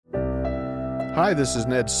Hi, this is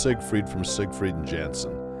Ned Siegfried from Siegfried and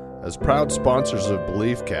Jensen. As proud sponsors of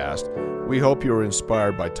BeliefCast, we hope you are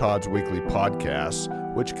inspired by Todd's weekly podcasts,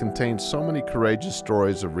 which contain so many courageous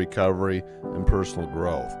stories of recovery and personal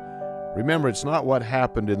growth. Remember, it's not what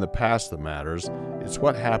happened in the past that matters, it's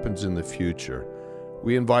what happens in the future.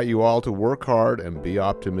 We invite you all to work hard and be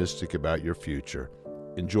optimistic about your future.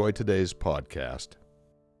 Enjoy today's podcast.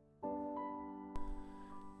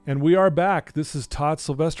 And we are back. This is Todd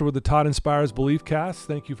Sylvester with the Todd Inspires BeliefCast.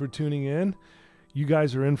 Thank you for tuning in. You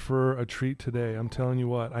guys are in for a treat today. I'm telling you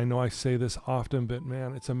what, I know I say this often, but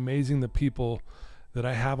man, it's amazing the people that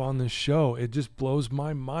I have on this show. It just blows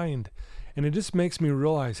my mind. And it just makes me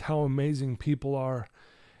realize how amazing people are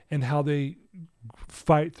and how they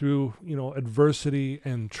fight through, adversity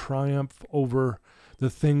and triumph over the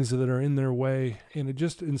things that are in their way. And it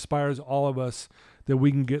just inspires all of us that we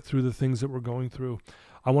can get through the things that we're going through.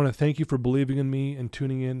 I want to thank you for believing in me and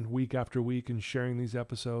tuning in week after week and sharing these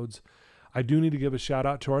episodes. I do need to give a shout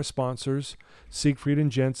out to our sponsors, Siegfried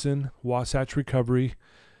and Jensen, Wasatch Recovery,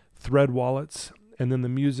 Thread Wallets, and then the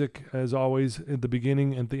music, as always, at the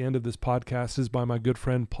beginning and at the end of this podcast is by my good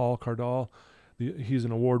friend Paul Cardall. He's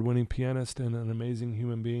an award-winning pianist and an amazing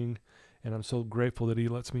human being, and I'm so grateful that he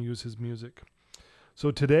lets me use his music. So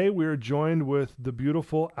today we are joined with the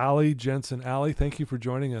beautiful Allie Jensen. Allie, thank you for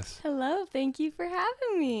joining us. Hello, thank you for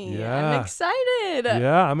having me. Yeah. I'm excited.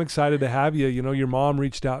 Yeah, I'm excited to have you. Your mom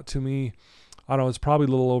reached out to me, I don't know, it's probably a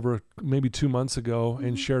little over maybe 2 months ago,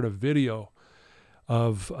 and shared a video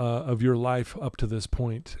of your life up to this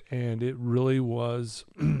point. And it really was,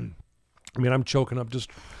 I'm choking up just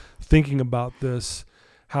thinking about this,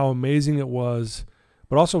 how amazing it was.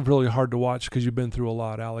 But also really hard to watch because you've been through a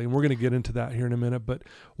lot, Allie. And we're going to get into that here in a minute. But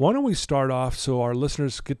why don't we start off so our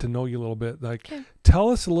listeners get to know you a little bit? Tell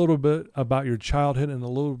us a little bit about your childhood and a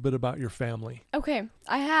little bit about your family. Okay.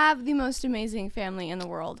 I have the most amazing family in the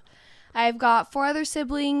world. I've got 4 other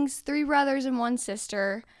siblings, 3 brothers and 1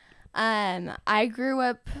 sister. I grew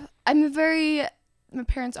up, my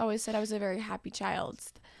parents always said I was a very happy child.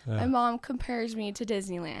 Yeah. My mom compares me to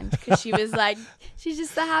Disneyland because she was like, she's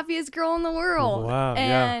just the happiest girl in the world. Wow,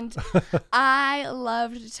 and I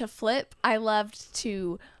loved to flip. I loved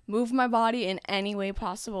to move my body in any way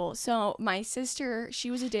possible. So my sister, she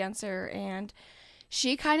was a dancer, and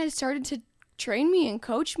she kind of started to train me and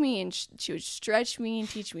coach me, and she would stretch me and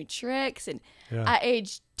teach me tricks. And at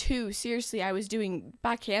age 2, seriously, I was doing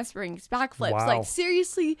back handsprings, backflips. Wow. Like,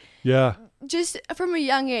 seriously. Yeah. Just from a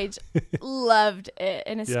young age, loved it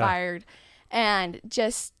and aspired. And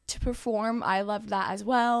just to perform, I loved that as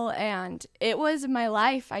well. And it was my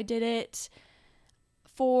life. I did it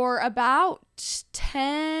for about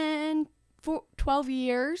 12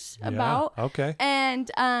 years, about. Okay. And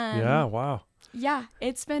wow. Yeah,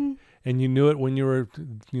 it's been. And you knew it when you were,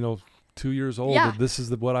 2 years old. Yeah. That this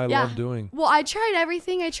is what I love doing. Well, I tried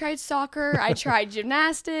everything. I tried soccer. I tried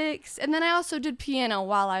gymnastics. And then I also did piano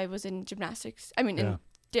while I was in gymnastics. In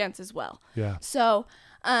dance as well. Yeah. So,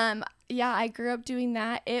 I grew up doing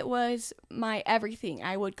that. It was my everything.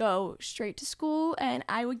 I would go straight to school, and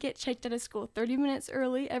I would get checked out of school 30 minutes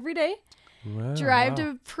early every day. Wow, drive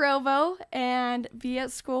to Provo and be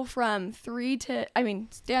at school dance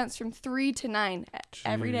from 3 to 9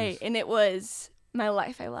 every day. And it was my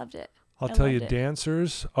life. I loved it. I'll tell you,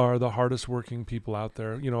 dancers are the hardest working people out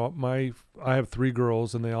there. I have 3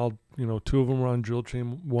 girls, and they all, 2 of them were on drill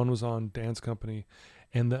team, 1 was on dance company.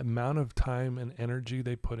 And the amount of time and energy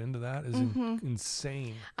they put into that is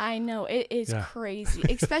insane. I know. It is crazy,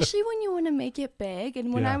 especially when you want to make it big.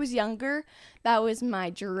 And when I was younger, that was my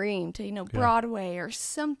dream to, Broadway or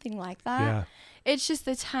something like that. Yeah. It's just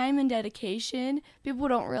the time and dedication. People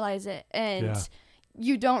don't realize it. And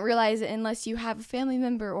you don't realize it unless you have a family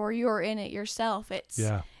member or you're in it yourself.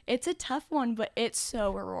 It's a tough one, but it's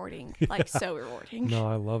so rewarding. So rewarding. No,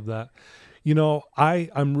 I love that.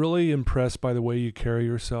 I'm really impressed by the way you carry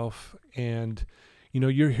yourself, and,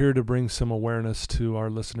 you're here to bring some awareness to our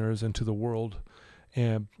listeners and to the world,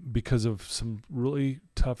 and because of some really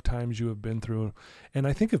tough times you have been through. And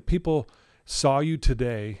I think if people saw you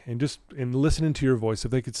today and listening to your voice, if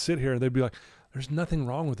they could sit here, they'd be like, there's nothing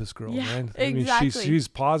wrong with this girl, man. Exactly. She's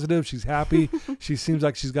positive. She's happy. She seems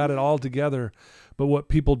like she's got it all together. But what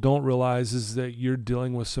people don't realize is that you're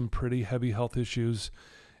dealing with some pretty heavy health issues.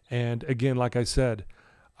 And again, like I said,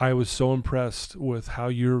 I was so impressed with how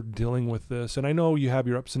you're dealing with this. And I know you have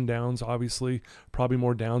your ups and downs, obviously, probably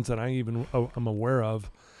more downs than I even am aware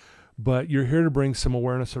of. But you're here to bring some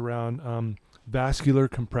awareness around vascular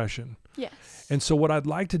compression. Yes. And so what I'd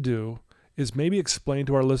like to do is maybe explain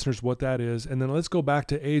to our listeners what that is. And then let's go back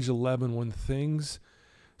to age 11 when things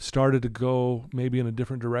started to go maybe in a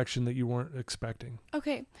different direction that you weren't expecting?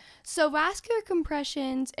 Okay. So vascular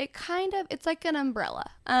compressions, it's like an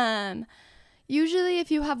umbrella. Usually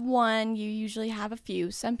if you have one, you usually have a few.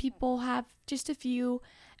 Some people have just a few.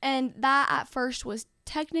 And that at first was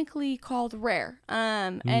technically called rare.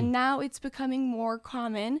 And now it's becoming more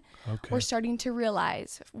common. Okay. We're starting to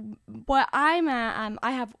realize what I'm at.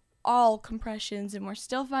 I have all compressions and we're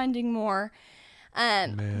still finding more.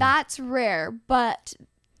 That's rare, but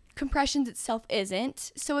compressions itself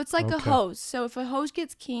isn't. So it's like a hose. So if a hose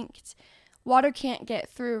gets kinked, water can't get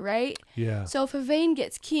through, right? Yeah. So if a vein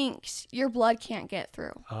gets kinked, your blood can't get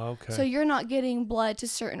through. Okay. So you're not getting blood to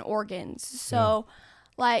certain organs. So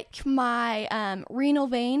like my renal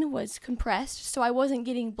vein was compressed, so I wasn't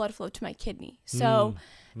getting blood flow to my kidney. So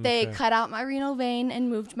they cut out my renal vein and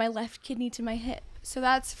moved my left kidney to my hip. So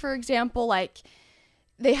that's, for example, like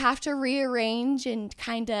they have to rearrange and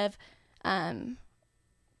kind of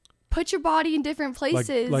put your body in different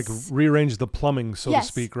places. Like rearrange the plumbing, so to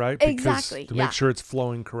speak, right? Because exactly. To make sure it's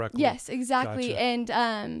flowing correctly. Yes, exactly. Gotcha.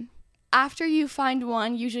 And after you find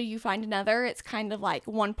one, usually you find another. It's kind of like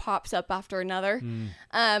one pops up after another.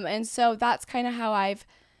 And so that's kind of how I've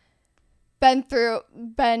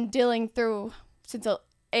been dealing through since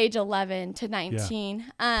age 11 to 19.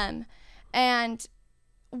 Yeah. And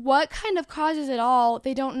what kind of causes it all,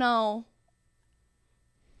 they don't know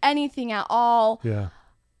anything at all. Yeah.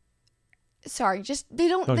 Sorry, they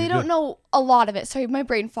don't know a lot of it. Sorry, my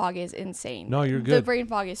brain fog is insane. No, you're good. The brain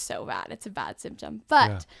fog is so bad. It's a bad symptom.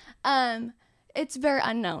 But it's very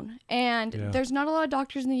unknown. And there's not a lot of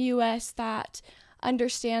doctors in the U.S. that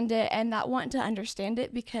understand it and that want to understand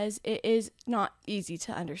it because it is not easy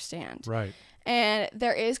to understand. Right. And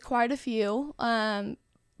there is quite a few,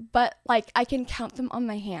 but like I can count them on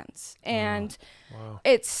my hands. And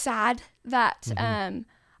it's sad that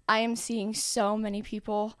I am seeing so many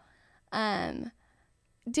people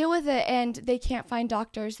deal with it and they can't find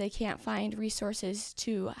doctors, they can't find resources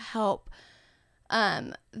to help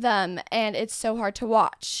them, and it's so hard to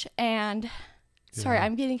watch. And sorry,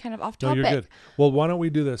 I'm getting kind of off topic. No, you're good. Well, why don't we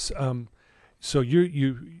do this? So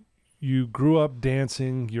you grew up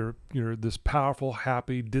dancing, you're this powerful,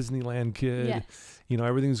 happy Disneyland kid. Yes. You know,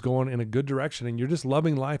 everything's going in a good direction and you're just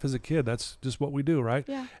loving life as a kid. That's just what we do, right?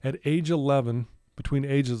 Yeah. At age 11, between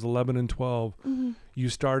ages 11 and 12, you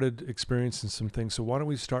started experiencing some things. So why don't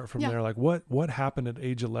we start from there? Like what happened at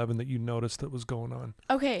age 11 that you noticed that was going on?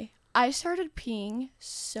 Okay. I started peeing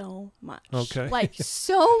so much. Okay. Like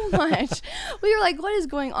so much. We were like, what is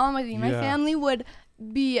going on with me? My family would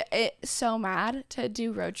be so mad to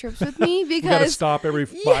do road trips with me because we gotta stop every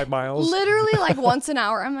 5 miles. Literally like once an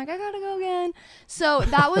hour. I'm like, I gotta go again. So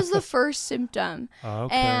that was the first symptom.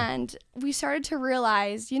 Okay. And we started to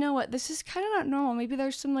realize, you know what, this is kind of not normal. Maybe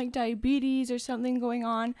there's some like diabetes or something going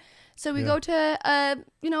on. So we go to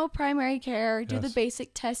primary care, do the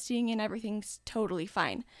basic testing, and everything's totally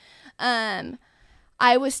fine.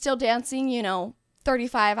 I was still dancing,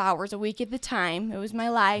 35 hours a week at the time. It was my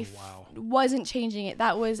life. Wow. Wasn't changing it.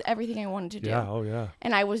 That was everything I wanted to do. Yeah. Oh yeah.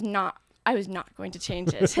 And I was not going to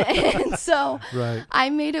change it. And so I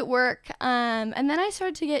made it work. And then I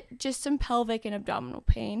started to get just some pelvic and abdominal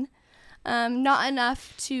pain. Not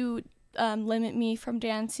enough to limit me from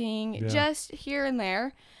dancing, just here and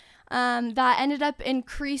there. That ended up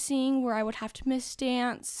increasing where I would have to miss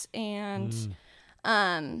dance, and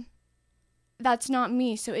that's not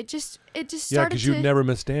me. So it just started because you'd never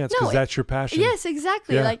miss dance because that's your passion. Yes,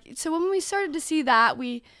 exactly. Yeah. Like, so when we started to see that,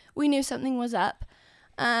 we knew something was up.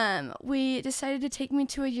 We decided to take me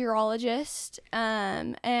to a urologist,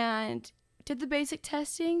 and did the basic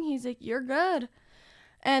testing. He's like, you're good.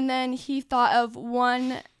 And then he thought of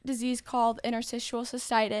one disease called interstitial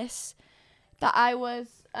cystitis that I was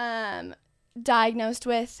diagnosed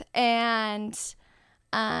with, and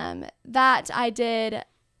that I did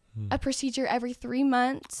a procedure every 3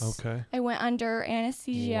 months. Okay. I went under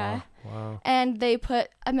anesthesia. Wow. And they put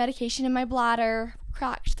a medication in my bladder,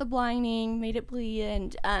 cracked the lining, made it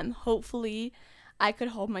bleed, and hopefully I could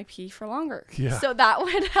hold my pee for longer. Yeah. So that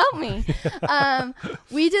would help me.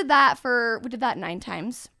 We did that 9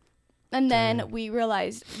 times. And then we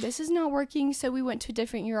realized this is not working, so we went to a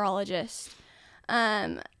different urologist.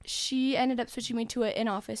 She ended up switching me to an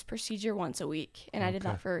in-office procedure once a week, and I did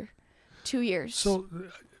that for 2 years. So,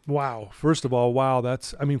 wow. First of all, wow.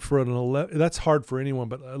 That's that's hard for anyone,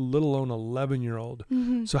 but let alone 11-year-old.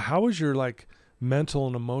 Mm-hmm. So how was your mental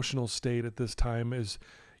and emotional state at this time? Is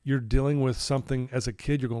you're dealing with something as a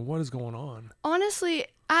kid? You're going, what is going on? Honestly,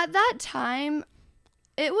 at that time,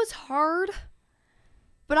 it was hard,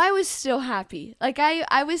 but I was still happy. Like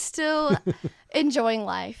I was still enjoying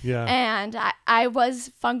life. Yeah. And I was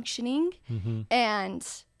functioning. Mm-hmm. And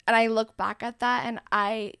I look back at that, and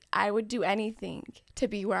I would do anything to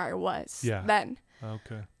be where I was then.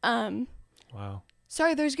 Okay. Wow.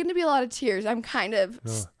 Sorry, there's going to be a lot of tears. I'm kind of...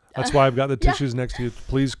 That's why I've got the tissues next to you.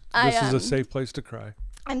 Please, this is a safe place to cry.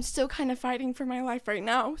 I'm still kind of fighting for my life right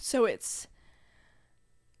now, so it's,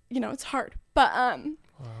 it's hard. But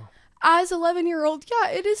as 11-year-old,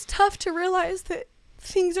 it is tough to realize that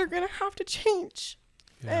things are going to have to change.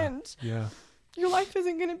 Yeah. And your life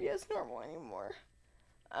isn't going to be as normal anymore.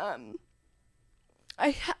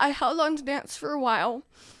 I held on to dance for a while.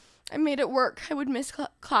 I made it work. I would miss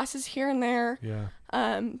classes here and there.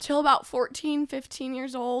 Yeah. Till about 14, 15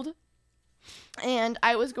 years old. And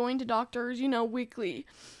I was going to doctors, weekly.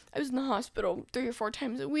 I was in the hospital 3 or 4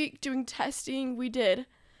 times a week doing testing.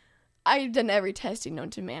 I've done every testing known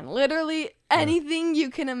to man. Literally anything you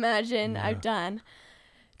can imagine, I've done.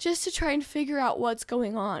 Just to try and figure out what's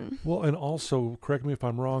going on. Well, and also, correct me if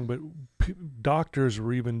I'm wrong, but doctors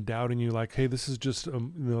were even doubting you, like, hey, this is just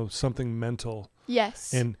something mental.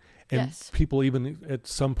 Yes. And people even at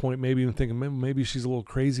some point maybe even thinking maybe she's a little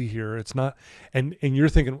crazy here. It's not, and you're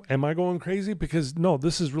thinking, am I going crazy? Because no,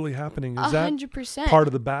 this is really happening. Is 100%. that part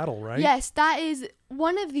of the battle, right? Yes, that is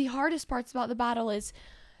one of the hardest parts about the battle is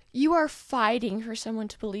you are fighting for someone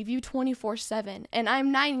to believe you 24/7. And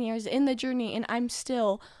I'm 9 years in the journey, and I'm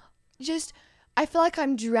still I feel like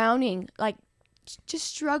I'm drowning, like just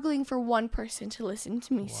struggling for one person to listen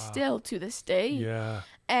to me still to this day. Yeah.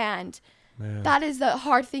 And that is the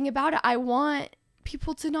hard thing about it. I want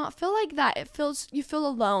people to not feel like that. You feel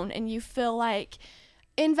alone, and you feel like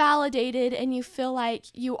invalidated, and you feel like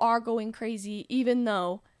you are going crazy, even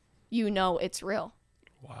though it's real.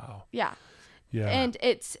 Wow. Yeah. Yeah. And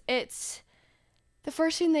it's the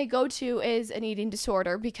first thing they go to is an eating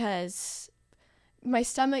disorder, because my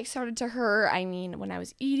stomach started to hurt. I mean, when I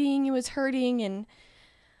was eating, it was hurting, and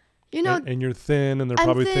and you're thin, and they're I'm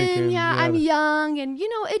probably thin, thinking, I'm young, and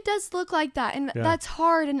it does look like that, and that's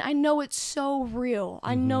hard, and I know it's so real.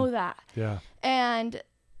 I know that. Yeah. And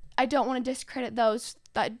I don't want to discredit those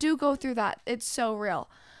that do go through that. It's so real.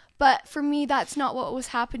 But for me, that's not what was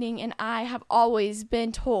happening, and I have always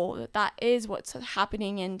been told that is what's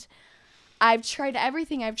happening, and I've tried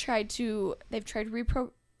everything. They've tried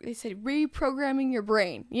they said reprogramming your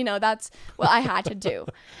brain. That's what I had to do.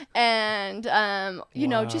 And,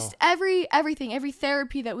 just everything, every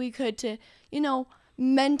therapy that we could to,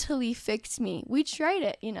 mentally fix me. We tried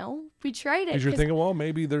it, we tried it. Because you're thinking, well,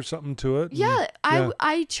 maybe there's something to it. Yeah.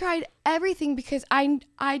 I tried everything because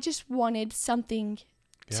I just wanted something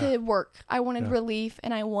to work. I wanted relief,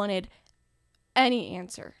 and I wanted any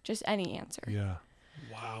answer, just any answer. Yeah.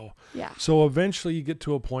 Wow. Yeah. So eventually you get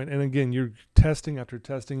to a point, and again, you're testing after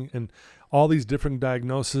testing, and all these different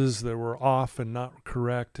diagnoses that were off and not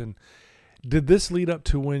correct. And did this lead up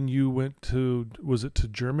to when you went to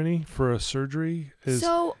Germany for a surgery?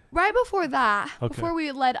 So right before that, before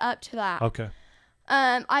we led up to that,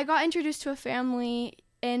 I got introduced to a family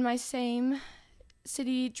in my same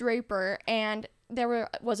city, Draper, and there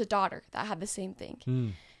was a daughter that had the same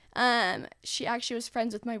thing. She actually was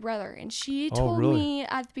friends with my brother, and she told me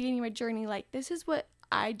at the beginning of my journey, like, this is what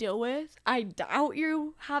I deal with. I doubt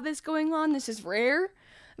you have this going on. This is rare,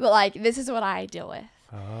 but like, this is what I deal with.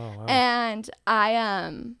 Oh, wow. And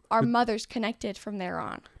our mothers connected from there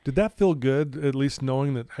on. Did that feel good, at least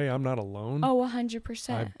knowing that, hey, I'm not alone? Oh, 100%.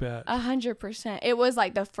 I bet. 100%. It was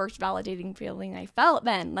like the first validating feeling I felt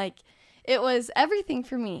then. Like, it was everything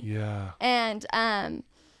for me. Yeah. And,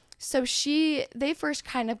 so they first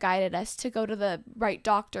kind of guided us to go to the right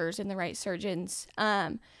doctors and the right surgeons.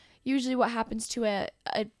 Usually what happens to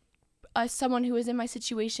someone who is in my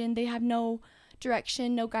situation, they have no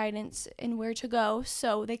direction, no guidance in where to go.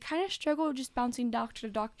 So they kind of struggle just bouncing doctor to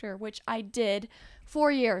doctor, which I did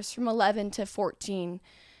 4 years, from 11 to 14,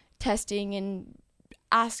 testing and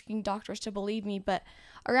asking doctors to believe me. But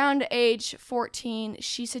around age 14,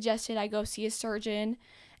 she suggested I go see a surgeon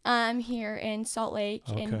here in Salt Lake,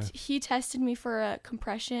 and he tested me for a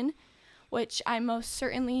compression, which I most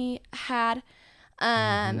certainly had,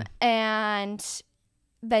 and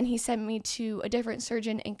then he sent me to a different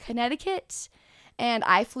surgeon in Connecticut, and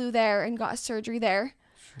I flew there and got surgery there.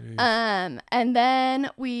 And then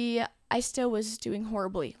I still was doing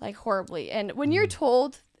horribly, and when you're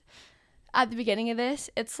told at the beginning of this,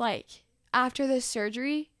 it's like, after this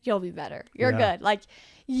surgery, you'll be better, you're good, like,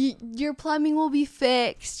 your plumbing will be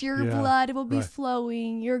fixed, your blood will be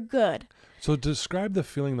flowing, you're good. So describe the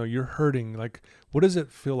feeling, though. You're hurting. Like, what does it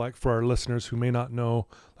feel like for our listeners who may not know?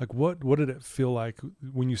 Like, what did it feel like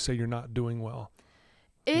when you say you're not doing well?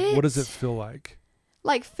 What does it feel like?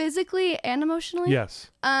 Like physically and emotionally? Yes.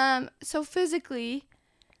 So physically,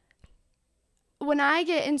 when I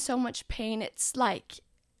get in so much pain, it's like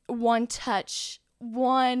one touch,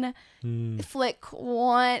 one flick,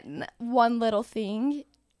 one little thing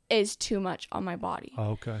is too much on my body.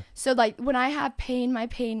 Oh, okay. So like when I have pain, my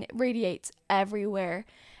pain radiates everywhere.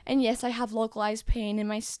 And yes, I have localized pain in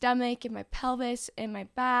my stomach, in my pelvis, in my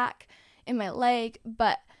back, in my leg,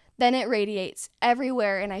 but then it radiates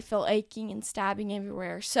everywhere and I feel aching and stabbing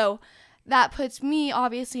everywhere. So that puts me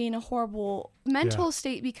obviously in a horrible mental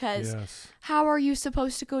state, because how are you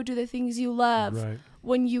supposed to go do the things you love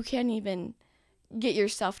when you can't even get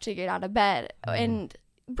yourself to get out of bed and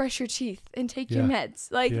brush your teeth and take your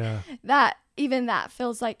meds? Like that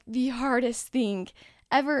feels like the hardest thing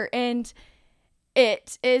ever. And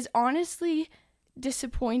it is honestly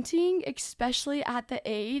disappointing, especially at the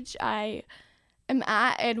age I am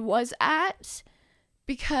at and was at,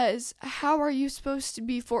 because how are you supposed to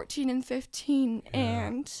be 14 and 15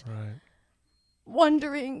 and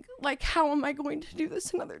wondering, like, how am I going to do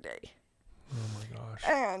this another day? Oh my gosh.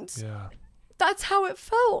 And that's how it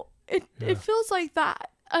felt. It feels like that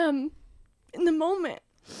in the moment.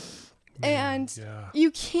 And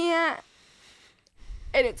you can't,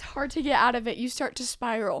 and it's hard to get out of it. You start to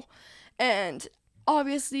spiral. And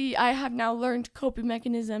obviously I have now learned coping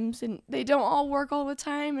mechanisms, and they don't all work all the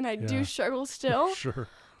time, and I do struggle still. Sure.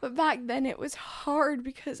 But back then it was hard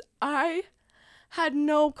because I had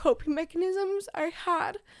no coping mechanisms. I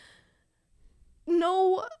had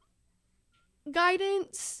no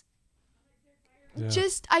guidance.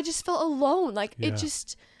 I just felt alone. Like it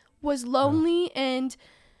just was lonely, and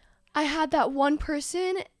I had that one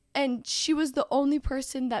person, and she was the only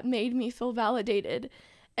person that made me feel validated.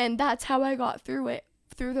 And that's how I got through it,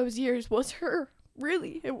 through those years, was her.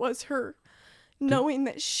 Really, it was her. Knowing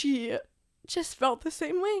that she just felt the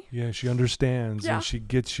same way. Yeah, she understands and she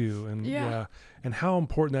gets you. And and how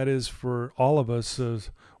important that is for all of us is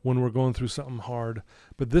when we're going through something hard.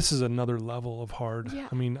 But this is another level of hard. Yeah.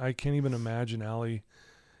 I mean, I can't even imagine, Allie,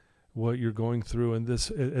 what you're going through in this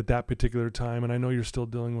at that particular time. And I know you're still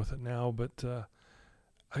dealing with it now, but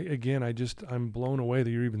I'm blown away that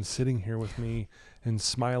you're even sitting here with me and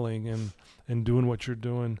smiling and doing what you're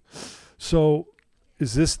doing. So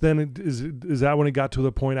is this then, is that when it got to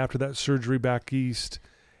the point after that surgery back east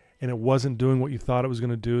and it wasn't doing what you thought it was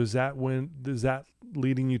going to do? Is that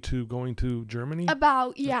leading you to going to Germany?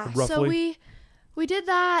 Roughly? So we did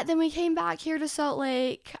that. Then we came back here to Salt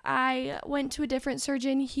Lake. I went to a different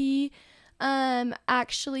surgeon. He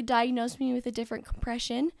actually diagnosed me with a different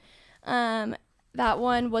compression. That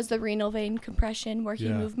one was the renal vein compression, where he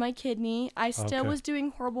moved my kidney. I still was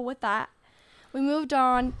doing horrible with that. We moved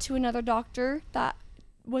on to another doctor that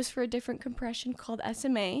was for a different compression called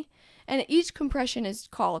SMA. And each compression is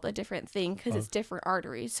called a different thing because it's different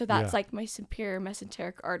arteries. So that's like my superior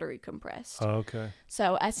mesenteric artery compressed. Oh, okay.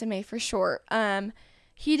 So SMA for short.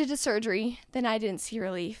 He did a surgery. Then I didn't see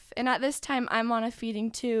relief. And at this time, I'm on a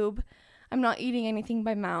feeding tube. I'm not eating anything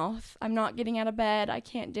by mouth. I'm not getting out of bed. I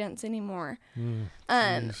can't dance anymore.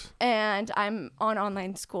 And I'm on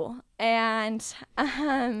online school. And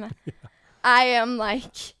I am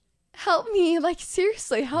like, help me. Like,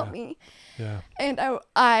 seriously, help me. Yeah. And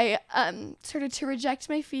I started to reject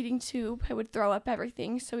my feeding tube. I would throw up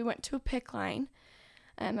everything. So we went to a PICC line.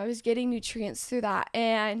 I was getting nutrients through that.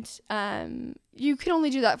 And you can only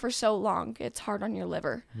do that for so long. It's hard on your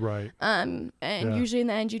liver. Right. And usually in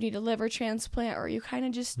the end, you need a liver transplant, or you kind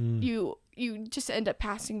of just, you just end up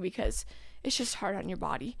passing because it's just hard on your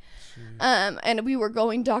body. And we were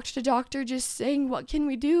going doctor to doctor just saying, what can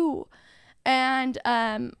we do? And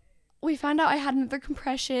we found out I had another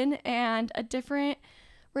compression, and a different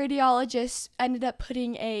radiologist ended up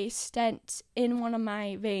putting a stent in one of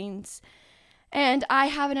my veins. And I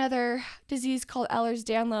have another disease called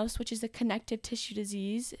Ehlers-Danlos, which is a connective tissue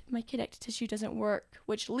disease. My connective tissue doesn't work,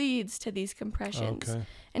 which leads to these compressions. Okay.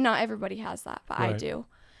 And not everybody has that, but I do.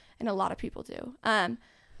 And a lot of people do.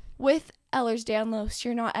 With Ehlers-Danlos,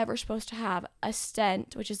 you're not ever supposed to have a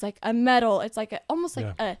stent, which is like a metal. It's like almost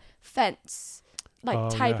like a fence,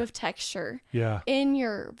 type of texture in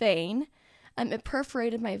your vein. It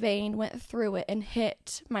perforated my vein, went through it, and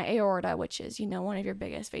hit my aorta, which is, one of your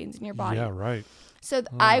biggest veins in your body. Yeah, right. So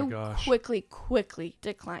I quickly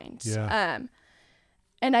declined. Yeah.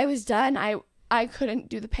 And I was done. I couldn't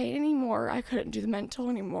do the pain anymore. I couldn't do the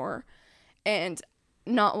mental anymore. And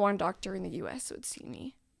not one doctor in the U.S. would see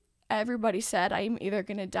me. Everybody said I'm either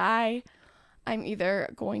going to die, I'm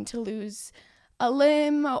either going to lose a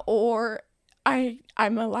limb, or I'm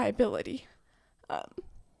a liability.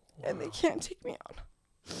 And they can't take me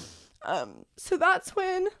So that's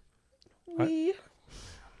when we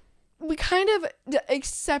kind of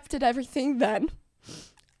accepted everything then.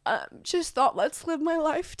 Just thought, let's live my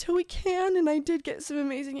life till we can. And I did get some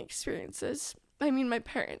amazing experiences. I mean, my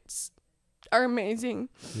parents are amazing.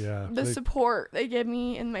 Yeah. The support they give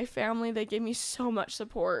me and my family, they give me so much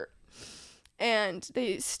support. And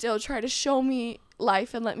they still try to show me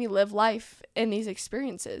life and let me live life in these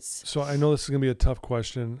experiences. So I know this is going to be a tough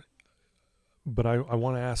question, but I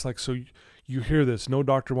want to ask, like, so you hear this, no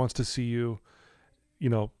doctor wants to see you, you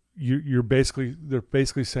know, they're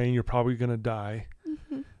basically saying you're probably going to die.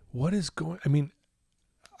 Mm-hmm. What is I mean,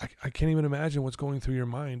 I can't even imagine what's going through your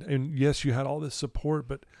mind. And yes, you had all this support,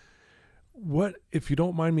 but what, if you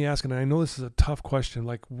don't mind me asking, and I know this is a tough question,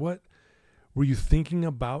 like, what were you thinking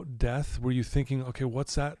about death? Were you thinking, okay,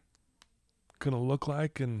 what's that going to look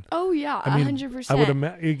like? And oh yeah, 100%. I would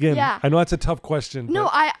imagine, I know that's a tough question. No,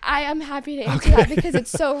 I am happy to answer that because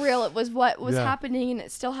it's so real. It was what was happening, and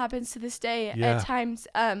it still happens to this day at times.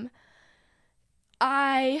 I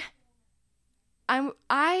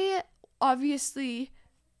obviously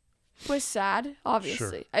was sad,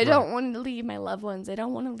 obviously. Sure. I don't want to leave my loved ones. I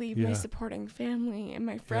don't want to leave my supporting family and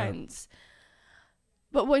my friends.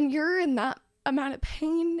 But when you're in that amount of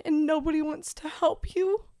pain and nobody wants to help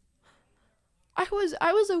you, I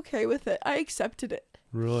was okay with it. I accepted it.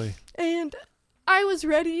 Really? And I was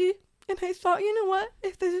ready, and I thought, you know what?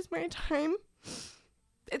 If this is my time,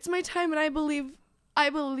 it's my time, and I believe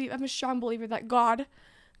I'm a strong believer that God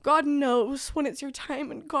knows when it's your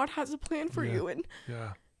time, and God has a plan for you. And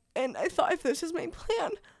I thought, if this is my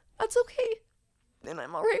plan, that's okay. And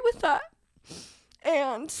I'm all right with that.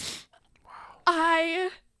 And I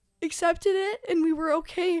accepted it, and we were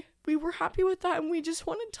okay. We were happy with that, and we just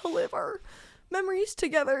wanted to live our memories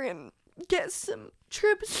together and get some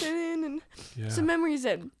trips in and some memories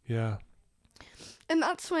in. Yeah. And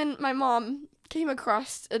that's when my mom came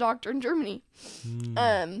across a doctor in Germany.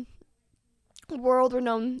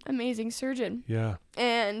 World-renowned, amazing surgeon. Yeah.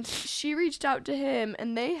 And she reached out to him,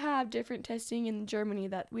 and they have different testing in Germany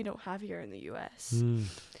that we don't have here in the U.S.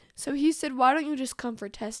 So he said, why don't you just come for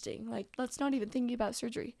testing? Like, let's not even think about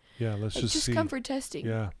surgery. Yeah, let's just see. Come for testing.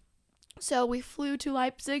 Yeah. So we flew to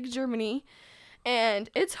Leipzig, Germany, and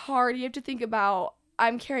it's hard. You have to think about,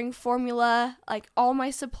 I'm carrying formula, like all my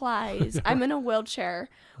supplies. I'm in a wheelchair.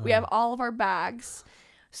 We have all of our bags.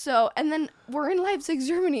 So, and then we're in Leipzig,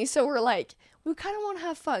 Germany, so we're like, we kind of want to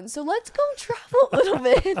have fun. So let's go travel a little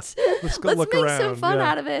bit. let's make some fun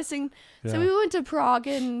out of this. And so we went to Prague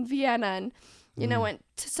and Vienna and, you know, went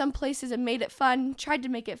to some places and made it fun, tried to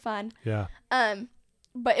make it fun. Yeah.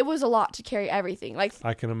 But it was a lot to carry everything. Like,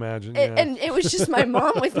 I can imagine. And it was just my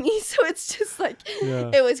mom with me. So it's just like,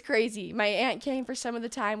 it was crazy. My aunt came for some of the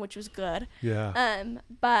time, which was good. Yeah.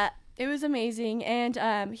 But it was amazing.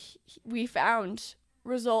 And we found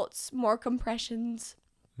results, more compressions.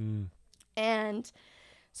 And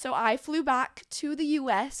so I flew back to the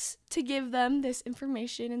U.S. to give them this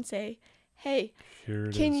information and say, hey,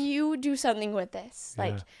 can you do something with this?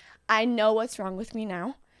 Like, I know what's wrong with me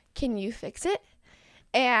now. Can you fix it?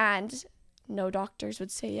 And no doctors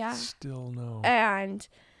would say Still no. And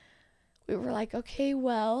we were like, okay,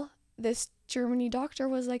 well, this Germany doctor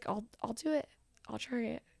was like, I'll do it. I'll try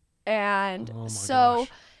it. And gosh.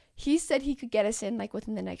 He said he could get us in like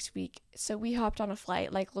within the next week. So we hopped on a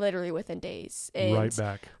flight like literally within days. And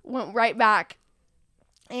went right back.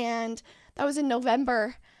 And that was in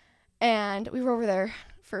November. And we were over there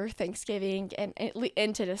for Thanksgiving and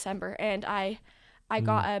into December. And I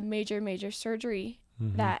got a major surgery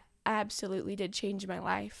that absolutely did change my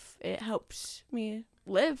life. It helped me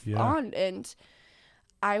live on. And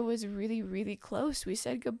I was really, really close. We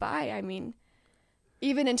said goodbye. I mean,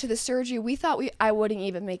 even into the surgery, we thought I wouldn't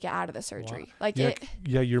even make it out of the surgery. Wow. Like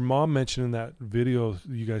your mom mentioned in that video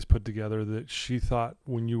you guys put together that she thought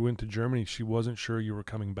when you went to Germany, she wasn't sure you were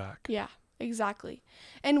coming back. Yeah, exactly.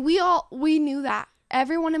 And we knew that.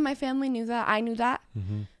 Everyone in my family knew that. I knew that.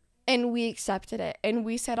 And we accepted it. And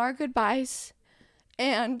we said our goodbyes.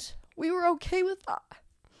 And we were okay with that.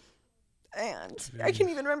 And jeez. I can't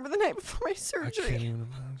even remember the night before my surgery. I can't even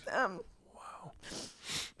imagine. Wow.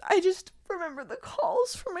 I just remember the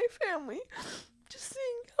calls from my family, just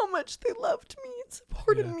seeing how much they loved me and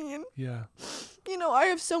supported me. And, you know, I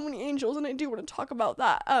have so many angels, and I do want to talk about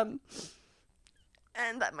that. And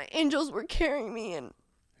that my angels were carrying me. And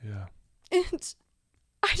I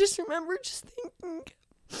just remember just thinking,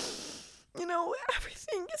 you know,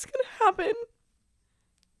 everything is going to happen.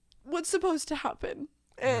 What's supposed to happen.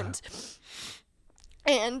 And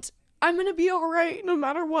I'm going to be all right no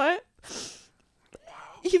matter what.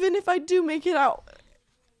 Even if I do make it out.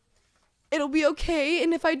 it'll be okay.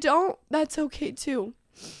 And if I don't, that's okay too.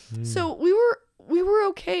 So we were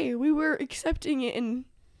okay. We were accepting it, and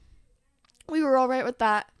we were all right with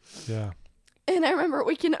that. Yeah. And I remember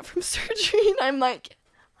waking up from surgery, and I'm like,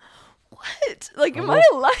 what? Like, am I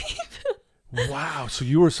alive? Wow. So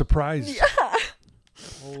you were surprised. Yeah.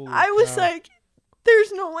 Holy I was cow. like,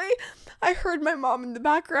 there's no way. I heard my mom in the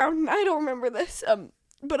background, and I don't remember this.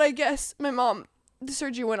 But I guess my mom, the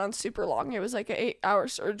surgery went on super long. It was like an 8-hour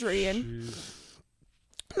surgery, and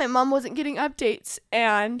my mom wasn't getting updates,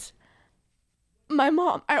 and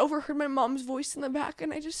I overheard my mom's voice in the back,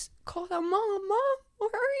 and I just called out, Mom, where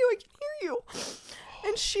are you? I can hear you.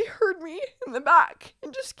 And she heard me in the back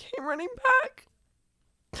and just came running back.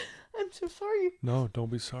 I'm so sorry. No,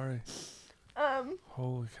 don't be sorry.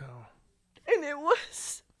 Holy cow. And it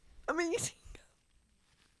was amazing.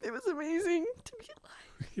 It was amazing to be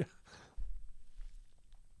alive. Yeah.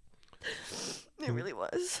 It really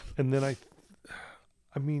was. And then I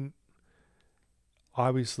mean,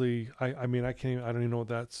 obviously, I don't even know what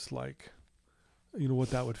that's like, what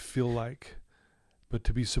that would feel like, but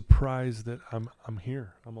to be surprised that I'm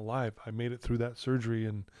here, I'm alive, I made it through that surgery,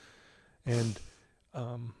 and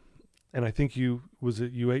I think you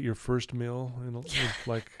ate your first meal, and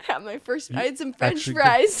like I had my first. I had some French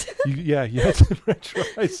fries. You had some French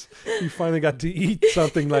fries. You finally got to eat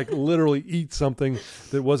something, like literally eat something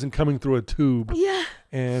that wasn't coming through a tube. Yeah.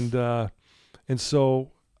 And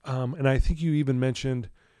so, and I think you even mentioned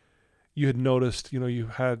you had noticed, you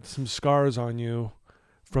had some scars on you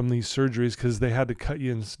from these surgeries because they had to cut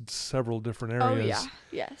you in several different areas. Oh yeah.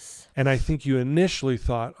 Yes. And I think you initially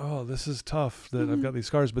thought, oh, this is tough that I've got these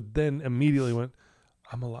scars, but then immediately went,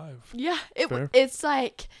 I'm alive. Yeah. It's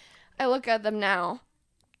like, I look at them now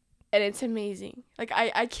and it's amazing. Like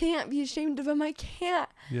I can't be ashamed of them. I can't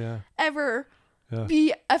ever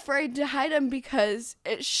be afraid to hide them, because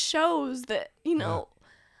it shows that,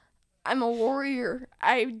 I'm a warrior.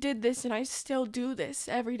 I did this and I still do this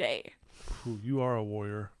every day. Ooh, you are a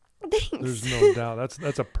warrior. Thanks. There's no doubt.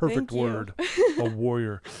 That's a perfect word. A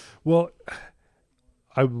warrior. Well,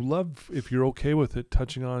 I would love, if you're okay with it,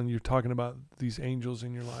 you're talking about these angels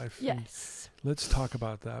in your life. Yes. Let's talk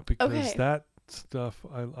about that, because that stuff,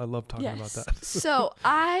 I love talking about that. So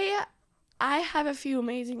I have a few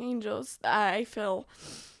amazing angels that I feel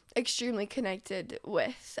extremely connected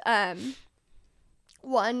with.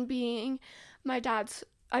 One being my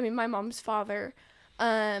mom's father.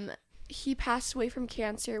 He passed away from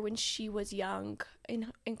cancer when she was young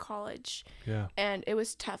in college. Yeah. And it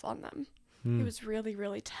was tough on them. It was really,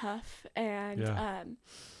 really tough. And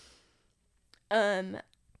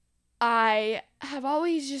I have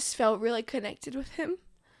always just felt really connected with him.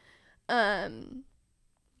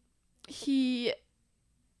 He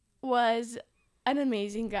was an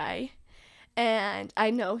amazing guy. And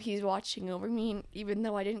I know he's watching over me, even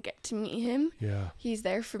though I didn't get to meet him. Yeah. He's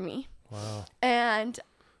there for me. Wow. And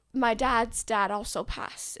my dad's dad also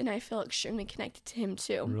passed, and I feel extremely connected to him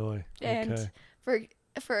too. Really? And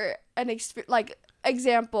for an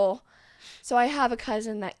example, so I have a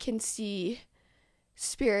cousin that can see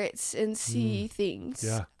spirits and see things.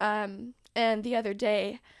 Yeah. And the other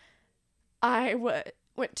day, I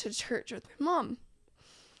went to church with my mom,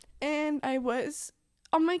 and I was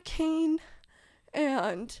on my cane,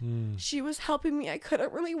 and she was helping me. I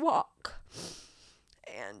couldn't really walk.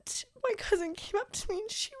 And my cousin came up to me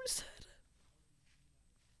and she said,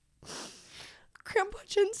 Grandpa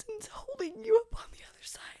Jensen's holding you up on the other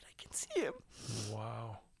side. I can see him.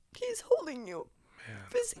 Wow. He's holding you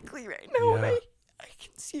physically right now, and I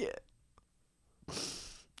can see it.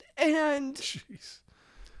 And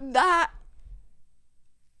that,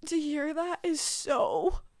 to hear that is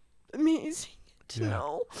so amazing to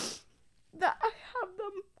know that I have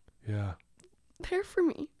them there for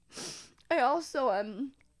me. I also,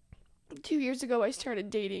 2 years ago, I started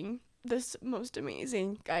dating this most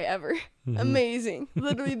amazing guy ever. Amazing.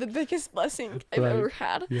 Literally the biggest blessing I've ever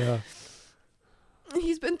had. Yeah.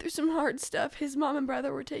 He's been through some hard stuff. His mom and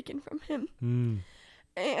brother were taken from him.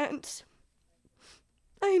 And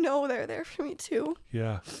I know they're there for me too.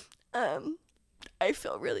 Yeah. I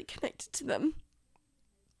feel really connected to them.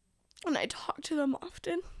 And I talk to them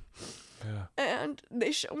often. Yeah. And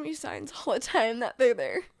they show me signs all the time that they're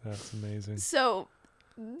there. That's amazing. So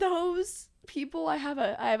those people, I have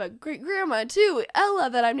a great grandma too,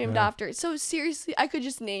 Ella, that I'm named after. So seriously, I could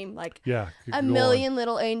just name a million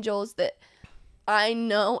little angels that I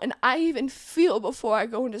know, and I even feel before I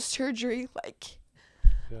go into surgery.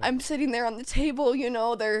 I'm sitting there on the table,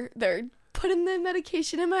 they're putting the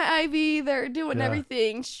medication in my IV, they're doing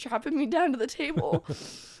everything, strapping me down to the table.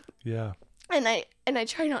 Yeah. And I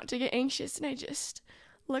try not to get anxious, and I just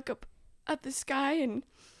look up at the sky and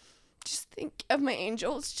just think of my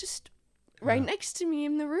angels just right next to me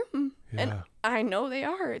in the room. Yeah. And I know they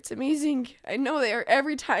are. It's amazing. I know they are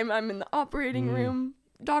every time I'm in the operating room,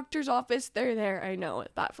 doctor's office, they're there. I know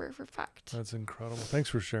that for a fact. That's incredible. Thanks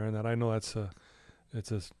for sharing that. I know it's a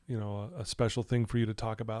special thing for you to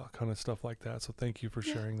talk about, kind of stuff like that. So thank you for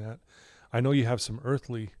sharing that. I know you have some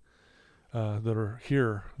earthly that are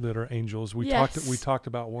here that are angels. We talked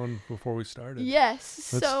about one before we started.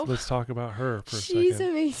 Yes. Let's talk about her for a second. She's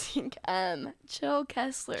amazing. Jill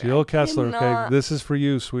Kessler. Jill Kessler. Okay, this is for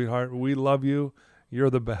you, sweetheart. We love you. You're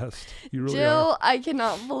the best. You really Jill, are. I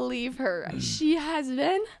cannot believe her. She has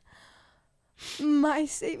been my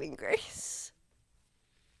saving grace.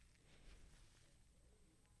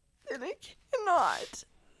 And I cannot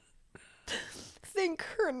thank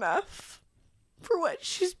her enough for what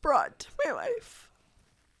she's brought to my life.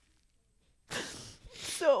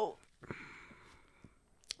 So,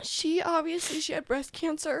 she had breast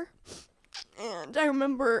cancer. And I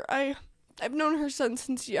remember I've known her son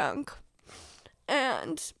since young.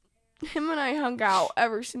 And him and I hung out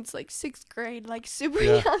ever since like 6th grade, like super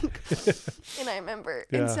young. And I remember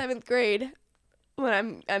in 7th grade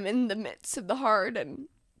when I'm in the midst of the heart and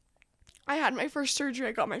I had my first surgery,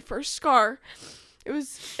 I got my first scar. It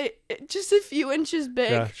was just a few inches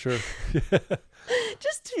big. Yeah, sure.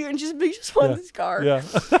 Just a few inches big, just one scar. Yeah.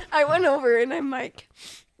 I went over and I'm like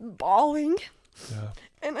bawling. Yeah.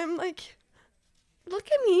 And I'm like, look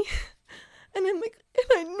at me. And I'm like, and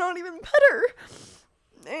I'm not even better.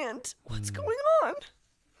 And what's going on?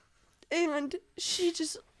 And she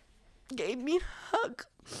just gave me a hug.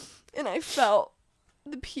 And I felt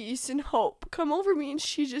the peace and hope come over me. And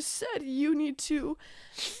she just said, you need to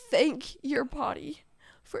thank your body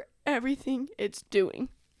for everything it's doing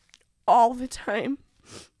all the time.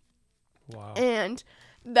 Wow. And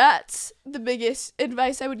that's the biggest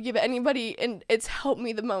advice I would give anybody. And it's helped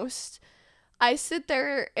me the most. I sit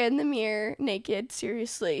there in the mirror naked,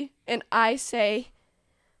 seriously, and I say,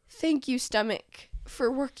 thank you, stomach,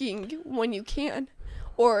 for working when you can,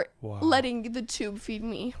 or letting the tube feed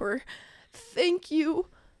me, or thank you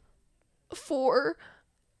for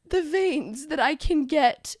the veins that I can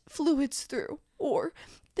get fluids through, or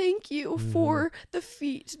thank you for the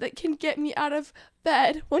feet that can get me out of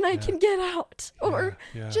bed when I can get out, or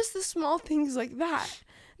just the small things like that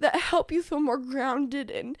help you feel more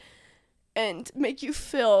grounded and make you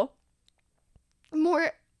feel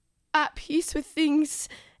more at peace with things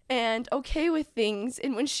and okay with things.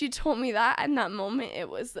 And when she told me that in that moment, it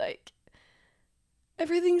was like,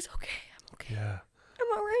 everything's okay. I'm okay. Yeah.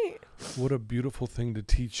 I'm all right. What a beautiful thing to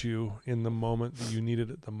teach you in the moment that you needed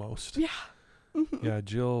it the most. Yeah. Mm-hmm. Yeah,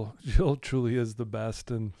 Jill truly is the best.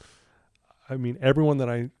 And I mean, everyone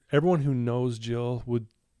who knows Jill would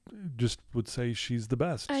say she's the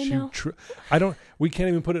best. I know. We can't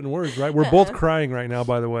even put it in words, right? We're both crying right now,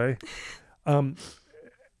 by the way. And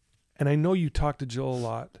I know you talk to Jill a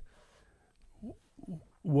lot.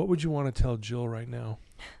 What would you want to tell Jill right now?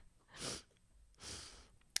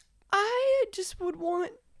 I just would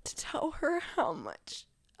want to tell her how much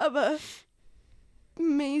of a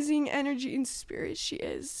amazing energy and spirit she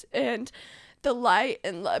is, and the light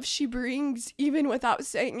and love she brings even without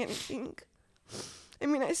saying anything. I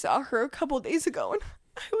mean, I saw her a couple days ago and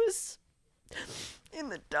I was in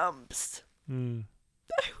the dumps. I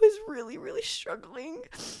was really, really struggling.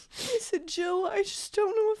 I said, Jill, I just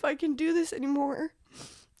don't know if I can do this anymore.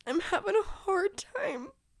 I'm having a hard time.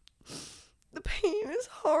 The pain is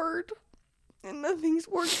hard and nothing's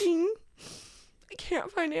working. I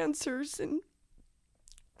can't find answers. And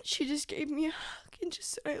she just gave me a hug and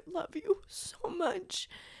just said, I love you so much.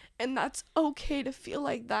 And that's okay to feel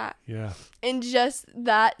like that. Yeah. And just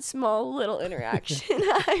that small little interaction,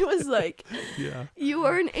 I was like, you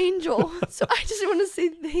are an angel. So I just want to say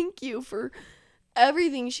thank you for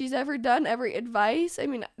everything she's ever done, every advice. I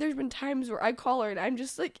mean, there's been times where I call her and I'm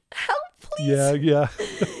just like, help, please. Yeah.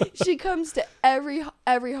 She comes to every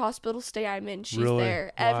hospital stay I'm in. She's really?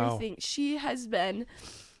 There. Wow. Everything. She has been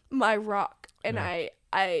my rock. And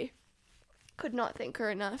I could not thank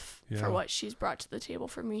her enough for what she's brought to the table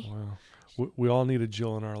for me. Wow. We all need a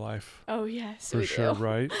Jill in our life. Oh, yes. For sure,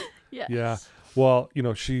 right? Yes. Yeah. Well,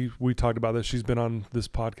 we talked about this. She's been on this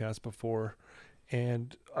podcast before,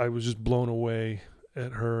 and I was just blown away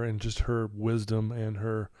at her and just her wisdom and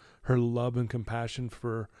her love and compassion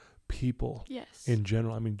for people in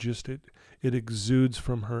general. I mean, just it exudes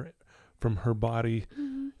from her body.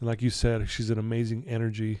 Mm-hmm. And like you said, she's an amazing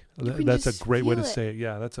energy. That's a great way to say it.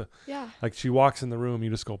 Yeah, like she walks in the room, you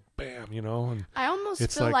just go, bam, and I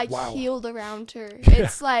almost feel like wow. Healed around her. Yeah.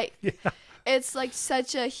 It's like It's like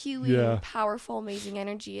such a healing, powerful, amazing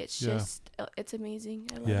energy. It's just, it's amazing.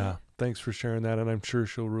 I love it. Thanks for sharing that. And I'm sure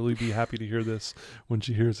she'll really be happy to hear this when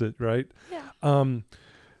she hears it, right? Yeah.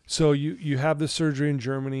 So you have this surgery in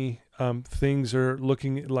Germany. Things are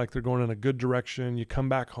looking like they're going in a good direction. You come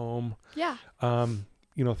back home. Yeah.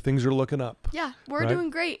 Things are looking up. Yeah, we're doing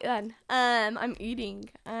great then. I'm eating.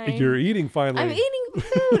 You're eating finally. I'm eating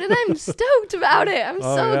food and I'm stoked about it. I'm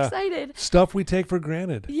so excited. Stuff we take for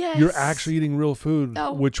granted. Yes. You're actually eating real food,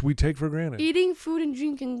 which we take for granted. Eating food and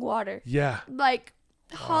drinking water. Yeah. Like,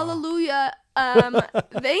 hallelujah.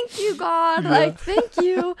 Thank you, God. Like, thank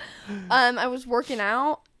you. I was working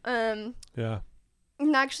out. And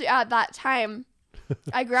actually at that time,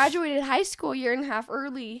 I graduated high school a year and a half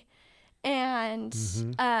early. And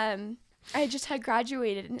I just had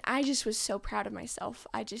graduated and I just was so proud of myself.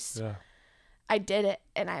 I did it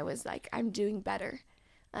and I was like, I'm doing better.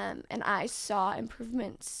 And I saw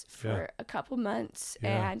improvements for a couple months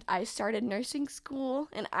and I started nursing school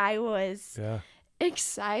and I was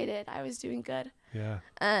excited. I was doing good. Yeah.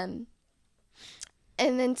 And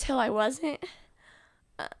until I wasn't,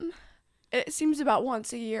 it seems about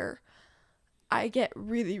once a year, I get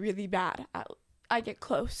really, really bad. I get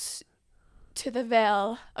close to the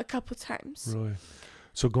veil a couple times. Really?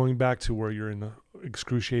 So going back to where you're in the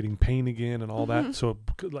excruciating pain again and all that, so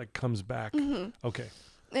it like comes back. Okay.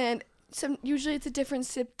 And usually it's a different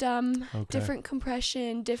symptom, different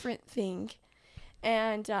compression, different thing.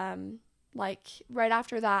 And like right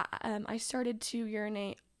after that, I started to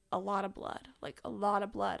urinate a lot of blood,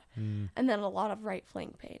 and then a lot of right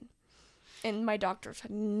flank pain. And my doctors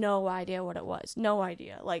had no idea what it was. No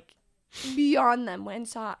idea. Like, beyond them, went and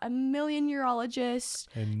saw a million urologists,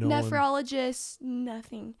 nephrologists,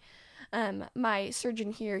 nothing. My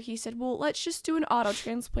surgeon here, he said, well, let's just do an auto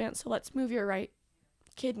transplant. So let's move your right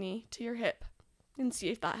kidney to your hip and see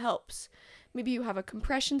if that helps. Maybe you have a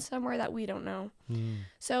compression somewhere that we don't know.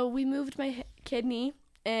 So we moved my kidney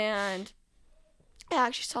and I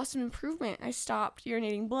actually saw some improvement. I stopped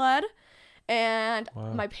urinating blood and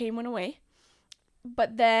my pain went away.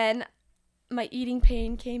 But then my eating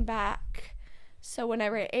pain came back. So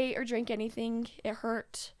whenever I ate or drank anything, it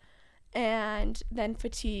hurt. And then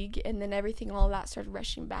fatigue and then everything, all of that started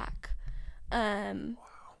rushing back. And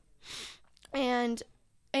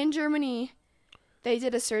in Germany, they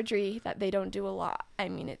did a surgery that they don't do a lot. I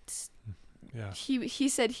mean, it's... Yeah. He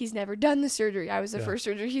said he's never done the surgery. I was the first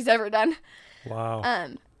surgery he's ever done. Wow.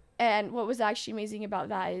 And what was actually amazing about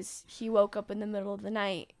that is he woke up in the middle of the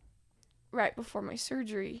night right before my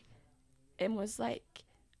surgery and was like,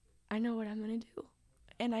 I know what I'm going to do.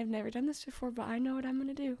 And I've never done this before, but I know what I'm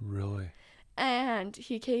going to do. Really? And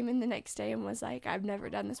he came in the next day and was like, I've never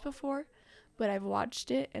done this before, but I've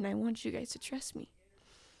watched it and I want you guys to trust me.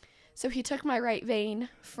 So he took my right vein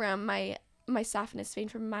from my saphenous vein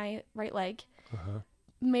from my right leg,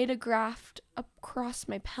 made a graft across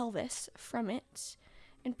my pelvis from it,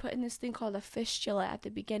 and put in this thing called a fistula at the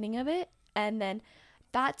beginning of it. And then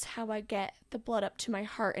that's how I get the blood up to my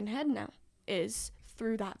heart and head now, is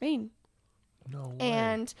through that vein. No way.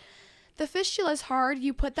 And the fistula is hard.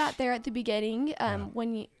 You put that there at the beginning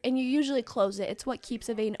when you usually close it. It's what keeps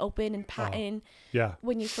a vein open and patent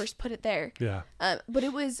when you first put it there. Yeah. But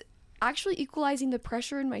it was actually equalizing the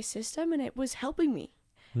pressure in my system and it was helping me.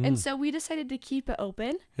 And so we decided to keep it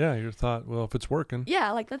open. Yeah, you thought, well, if it's working.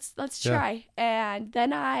 Yeah, like let's try. And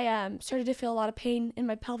then I started to feel a lot of pain in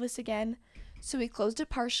my pelvis again. So we closed it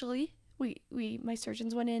partially. My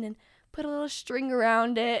surgeons went in and put a little string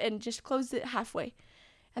around it and just closed it halfway.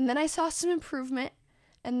 And then I saw some improvement,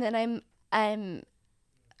 and then I'm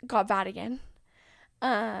got bad again.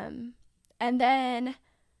 And then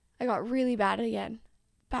I got really bad again.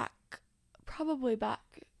 Probably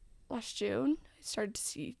back last June. I started to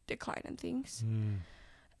see decline in things.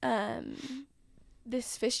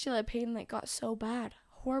 This fistula pain got so bad,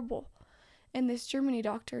 horrible. And this Germany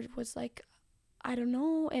doctor was like, I don't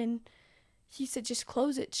know. And he said, just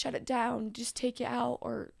close it, shut it down, just take it out,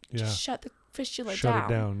 or just shut the fistula down.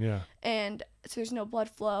 Shut it down, yeah. And so there's no blood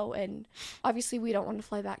flow. And obviously we don't want to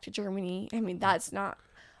fly back to Germany. I mean, that's not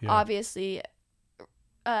obviously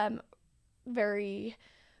very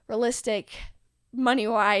realistic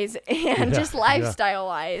money-wise and just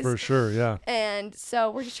lifestyle-wise. For sure, yeah. And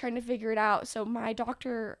so we're just trying to figure it out. So my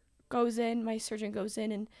doctor goes in, my surgeon goes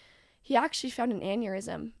in, and he actually found an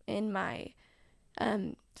aneurysm in my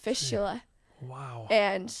fistula. Wow.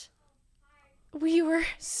 And we were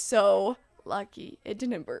so lucky it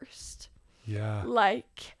didn't burst. Yeah.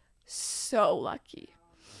 So lucky.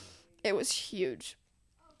 It was huge.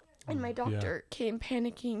 And my doctor came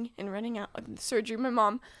panicking and running out of the surgery. My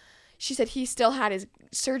mom, she said he still had his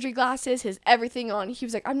surgery glasses, his everything on. He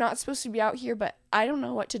was like, I'm not supposed to be out here, but I don't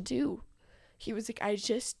know what to do. He was like, I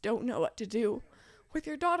just don't know what to do with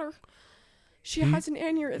your daughter. She has an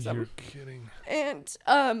aneurysm. You're kidding. And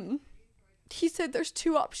he said there's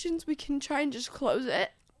 2 options. We can try and just close it,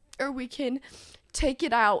 or we can take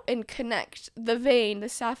it out and connect the vein, the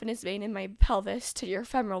saphenous vein in my pelvis, to your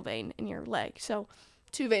femoral vein in your leg. So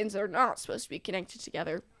 2 veins that are not supposed to be connected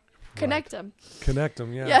together. Connect them. Connect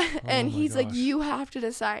them, yeah. Yeah, Oh and he's like, you have to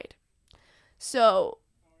decide. So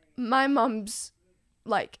my mom's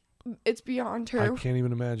like, it's beyond her. I can't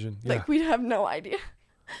even imagine. Yeah. Like, we'd have no idea.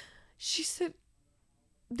 She said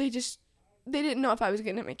they didn't know if I was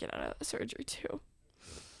going to make it out of the surgery too.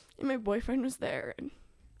 And my boyfriend was there, and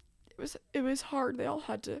it was hard. They all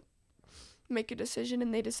had to make a decision,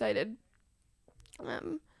 and they decided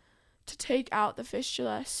to take out the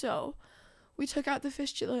fistula. So we took out the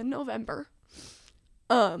fistula in November.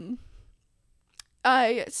 I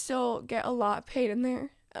still get a lot of pain in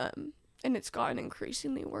there, and it's gotten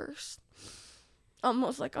increasingly worse.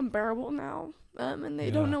 Almost like unbearable now. And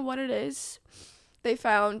they don't know what it is. They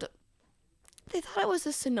thought it was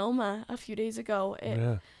a sonoma a few days ago.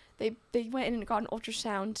 They went in and got an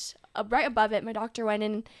ultrasound right above it. My doctor went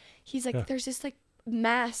in, and he's like, there's this like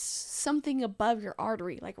mass, something above your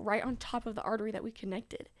artery, like right on top of the artery that we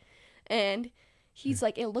connected. And he's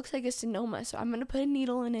like, it looks like a sonoma, so I'm going to put a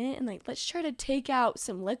needle in it, and like, let's try to take out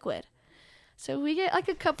some liquid. So we get like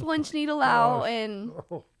a couple inch needle out, and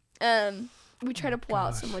we try to pull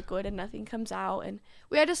out some liquid, and nothing comes out. And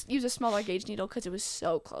we had to use a smaller gauge needle because it was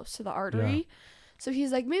so close to the artery. Yeah. So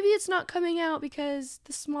he's like, maybe it's not coming out because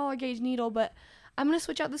the smaller gauge needle, but I'm going to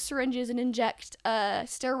switch out the syringes and inject a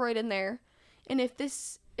steroid in there. And if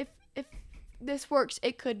this works,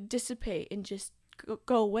 it could dissipate and just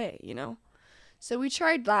go away, you know? So we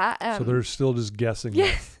tried that. So they're still just guessing.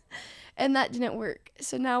 Yes. And that didn't work.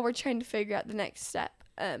 So now we're trying to figure out the next step.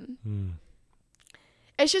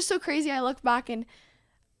 It's just so crazy. I look back, and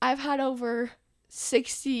I've had over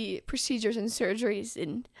 60 procedures and surgeries,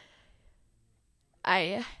 and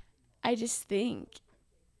I just think,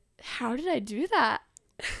 how did I do that?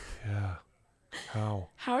 Yeah.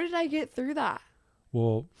 How did I get through that?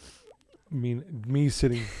 Well, I mean, me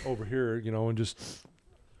sitting over here, you know, and just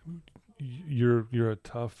you're a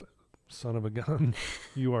tough son of a gun.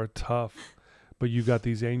 You are tough, but you got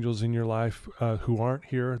these angels in your life who aren't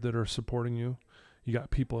here that are supporting you. You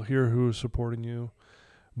got people here who are supporting you,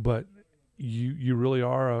 but you really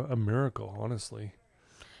are a miracle, honestly.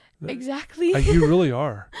 Exactly. You really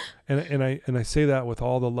are, and I say that with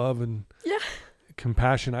all the love and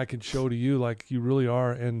compassion I could show to you. Like, you really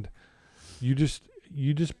are, and you just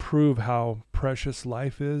prove how precious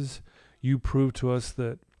life is. You prove to us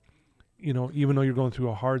that, you know, even though you're going through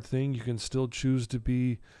a hard thing, you can still choose to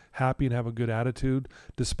be happy and have a good attitude,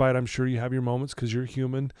 despite, I'm sure you have your moments because you're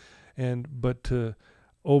human. But to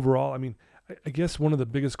overall, I mean, I guess one of the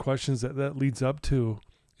biggest questions that leads up to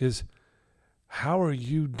is, how are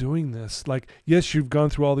you doing this? Like, yes, you've gone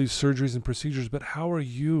through all these surgeries and procedures, but how are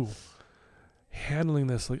you handling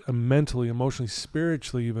this, like, mentally, emotionally,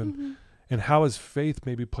 spiritually even? Mm-hmm. And how has faith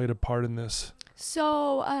maybe played a part in this?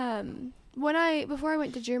 So, before I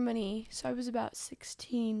went to Germany, so I was about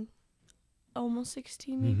 16, almost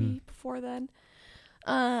 16 maybe before then,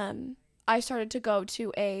 I started to go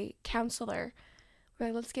to a counselor. We're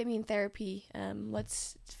like, let's get me in therapy.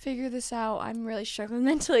 Let's figure this out. I'm really struggling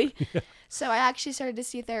mentally. Yeah. So I actually started to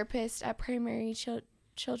see a therapist at Primary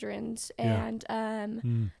Children's, and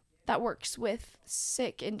that works with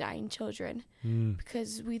sick and dying children,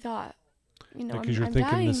 because we thought, you know, I'm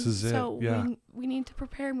dying, this is so we need to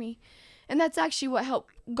prepare me. And that's actually what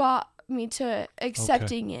got me to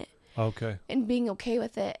accepting it. Okay. And being okay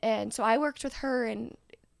with it. And so I worked with her, and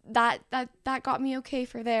that got me okay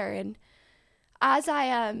for there. And as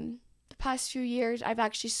I the past few years, I've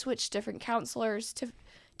actually switched different counselors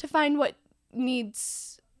to find what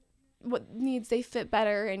needs they fit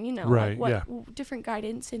better, and, you know, right, like what different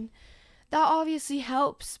guidance, and that obviously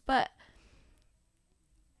helps. But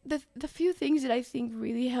the few things that I think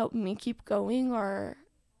really help me keep going are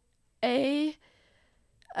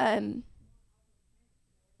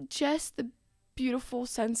just the beautiful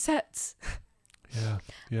sunsets.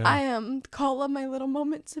 Yeah. I call them my little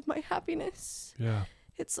moments of my happiness. Yeah.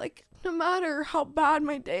 It's like, no matter how bad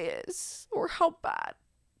my day is, or how bad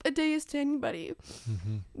a day is to anybody,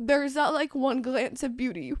 there's that like one glance of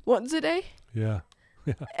beauty once a day. Yeah.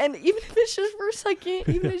 And even if it's just for a second,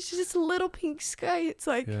 even if it's just a little pink sky, it's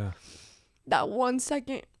like that 1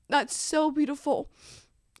 second. That's so beautiful.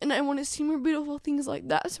 And I want to see more beautiful things like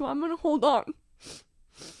that, so I'm going to hold on.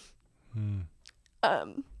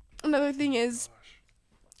 another thing is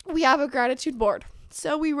we have a gratitude board.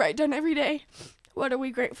 So we write down every day, what are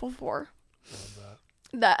we grateful for? Love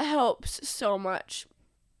that helps so much.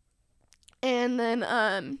 And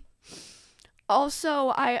then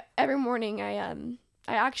also every morning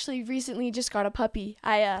I actually recently just got a puppy.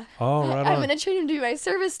 I'm gonna train him to be my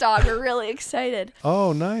service dog. We're really excited.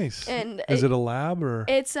 Oh, nice. And is it a lab or?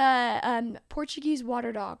 It's a Portuguese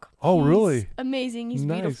water dog. Oh, really? Amazing. He's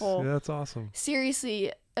nice. Beautiful. Yeah, that's awesome.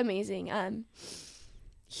 Seriously amazing.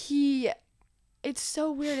 It's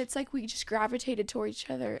so weird. It's like we just gravitated toward each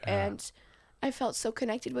other, and I felt so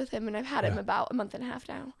connected with him, and I've had him about a month and a half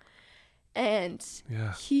now. And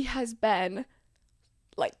he has been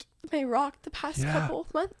like my rock the past couple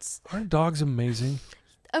months. Aren't dogs amazing?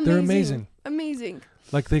 They're amazing. Amazing.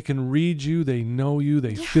 Like they can read you, they know you,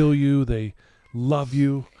 they feel you, they love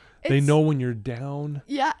you. They know when you're down.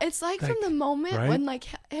 Yeah, it's like from the moment when like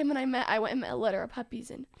him and I met, I went and met a litter of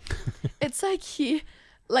puppies, and it's like he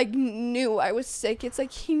like knew I was sick. It's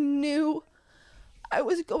like he knew I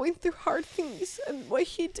was going through hard things, and what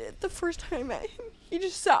he did the first time I met him, he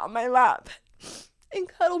just sat on my lap and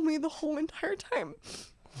cuddled me the whole entire time.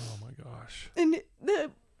 Oh my gosh. And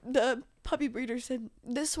the puppy breeder said,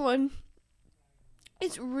 this one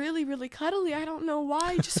is really, really cuddly. I don't know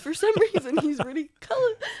why, just for some reason he's really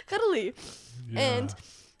cuddly. Yeah. And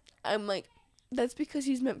I'm like, that's because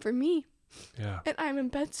he's meant for me. Yeah. And I'm in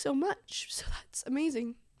bed so much, so that's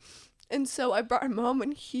amazing. And so I brought him home,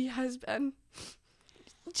 and he has been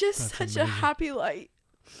just such a happy light.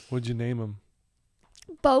 What'd you name him?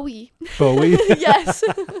 Bowie. Bowie? Yes.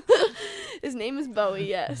 His name is Bowie,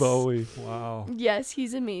 yes. Bowie, wow. Yes,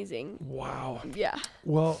 he's amazing. Wow. Yeah.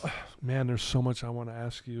 Well, man, there's so much I want to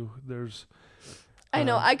ask you. I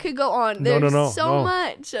know, I could go on. There's so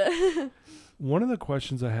much. One of the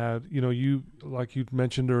questions I had, you, like you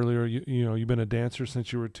mentioned earlier, you've been a dancer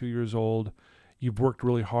since you were 2 years old. You've worked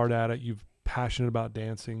really hard at it. You're passionate about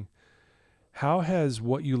dancing. How has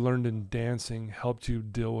what you learned in dancing helped you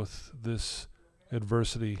deal with this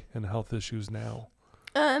adversity and health issues now?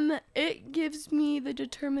 It gives me the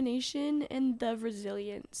determination and the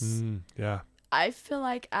resilience. Yeah. I feel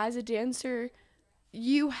like as a dancer,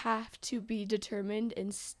 you have to be determined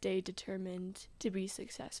and stay determined to be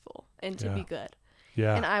successful and to be good.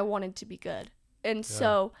 Yeah. And I wanted to be good. And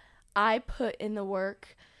so I put in the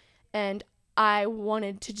work, and I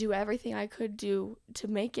wanted to do everything I could do to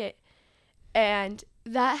make it. And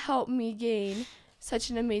that helped me gain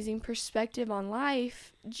such an amazing perspective on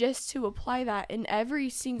life, just to apply that in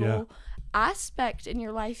every single aspect in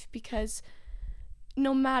your life, because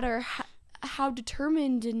no matter how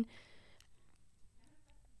determined, and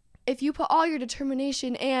if you put all your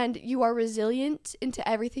determination and you are resilient into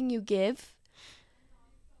everything you give,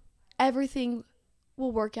 everything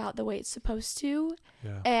will work out the way it's supposed to.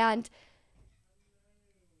 Yeah. And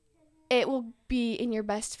it will be in your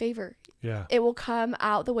best favor. Yeah. It will come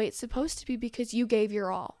out the way it's supposed to be because you gave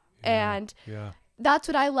your all. Yeah. And that's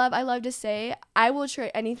what I love. I love to say, I will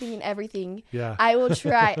try anything and everything. Yeah. I will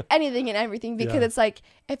try anything and everything, because it's like,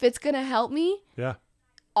 if it's going to help me,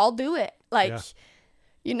 I'll do it. Like,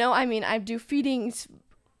 I do feedings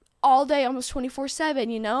all day, almost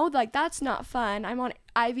 24/7, like that's not fun. I'm on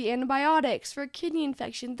IV antibiotics for a kidney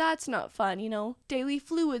infection. That's not fun. Daily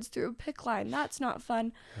fluids through a PICC line. That's not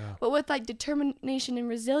fun. Yeah. But with like determination and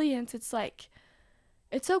resilience, it's like,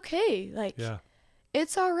 it's okay. Like,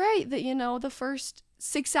 it's all right that, the first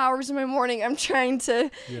 6 hours of my morning, I'm trying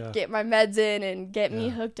to get my meds in and get me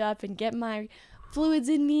hooked up and get my fluids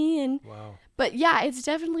in me. And, but it's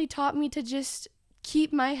definitely taught me to just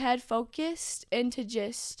keep my head focused and to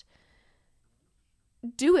just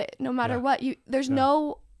do it no matter what. There's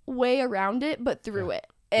no way around it but through it.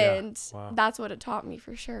 And that's what it taught me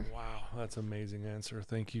for sure. Wow, that's an amazing answer.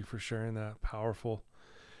 Thank you for sharing that. Powerful.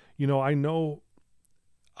 I know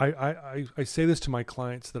I say this to my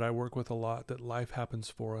clients that I work with a lot, that life happens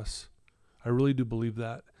for us. I really do believe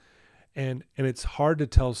that. And it's hard to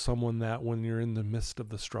tell someone that when you're in the midst of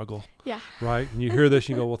the struggle. Yeah. Right? And you hear this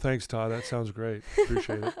and you go, well, thanks, Todd. That sounds great.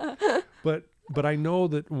 Appreciate it. But I know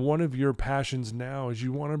that one of your passions now is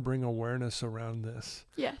you want to bring awareness around this.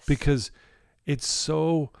 Yes. Because it's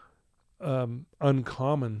so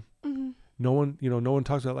uncommon. Mm-hmm. No one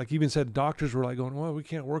talks about it. Like even said, doctors were like going, well, we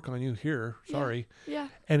can't work on you here. Sorry. Yeah.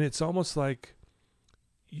 And it's almost like,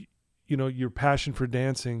 your passion for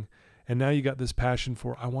dancing, and now you got this passion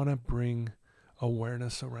for, I want to bring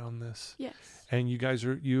awareness around this. Yes. And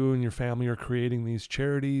you and your family are creating these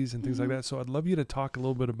charities and things like that. So I'd love you to talk a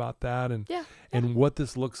little bit about that and what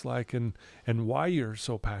this looks like and why you're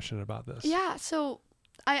so passionate about this. Yeah. So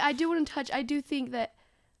I do want to touch, I do think that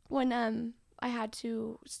when I had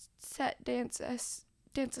to set dance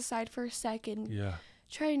aside for a second. Yeah.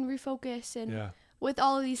 Try and refocus. And with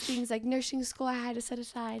all of these things, like nursing school, I had to set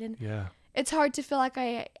aside. And it's hard to feel like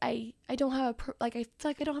I don't have I feel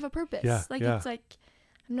like I don't have a purpose. It's like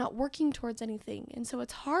I'm not working towards anything. And so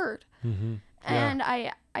it's hard. Mm-hmm. And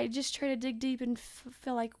I just try to dig deep and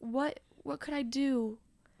feel like, what could I do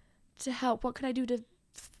to help? What could I do to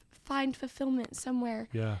find fulfillment somewhere?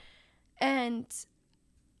 Yeah. And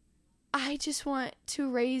I just want to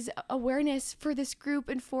raise awareness for this group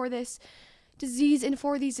and for this disease and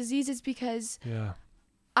for these diseases, because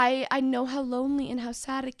I know how lonely and how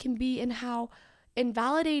sad it can be and how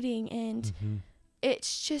invalidating, and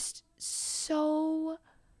it's just so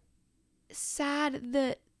sad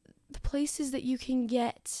the places that you can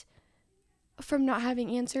get from not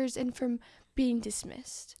having answers and from being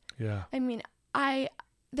dismissed. Yeah. I mean,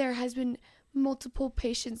 there has been multiple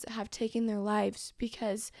patients that have taken their lives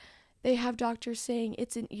because they have doctors saying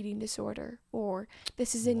it's an eating disorder or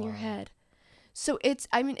this is in your head. So it's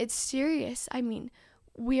serious. I mean,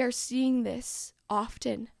 we are seeing this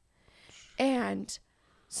often. And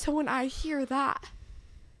so when I hear that,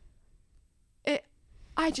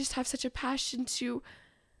 I just have such a passion to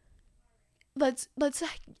let's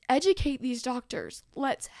educate these doctors.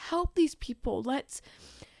 Let's help these people. Let's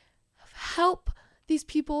help these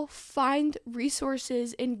people find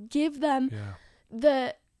resources and give them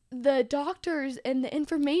the doctors and the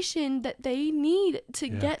information that they need to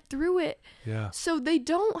get through it. Yeah. So they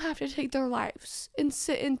don't have to take their lives and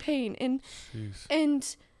sit in pain and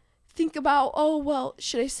think about, oh, well,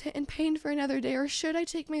 should I sit in pain for another day, or should I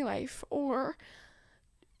take my life, or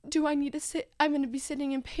do I need to sit? I'm going to be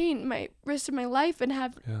sitting in pain my rest of my life and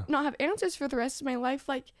not have answers for the rest of my life.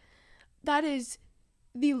 Like, that is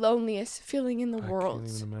the loneliest feeling in the world. I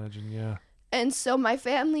can't even imagine. Yeah. And so my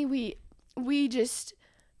family, we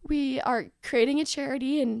are creating a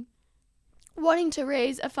charity and wanting to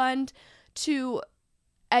raise a fund to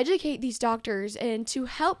educate these doctors and to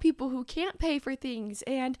help people who can't pay for things,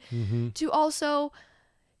 and to also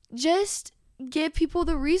just give people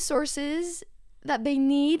the resources that they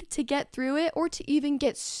need to get through it or to even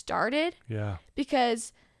get started. Yeah.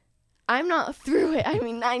 Because I'm not through it. I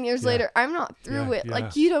mean, 9 years later, I'm not through it.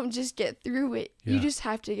 Like, you don't just get through it. You just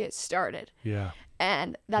have to get started. Yeah.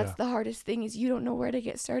 And that's the hardest thing, is you don't know where to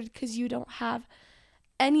get started because you don't have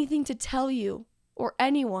anything to tell you or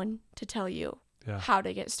anyone to tell you how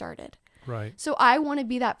to get started. Right. So I want to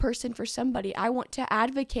be that person for somebody. I want to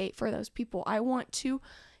advocate for those people. I want to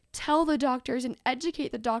tell the doctors and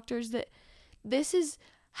educate the doctors that this is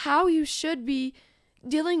how you should be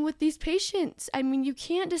dealing with these patients. I mean, you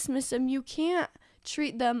can't dismiss them. You can't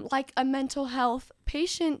treat them like a mental health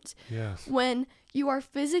patient when you are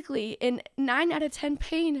physically in 9 out of 10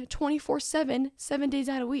 pain 24/7, 7 days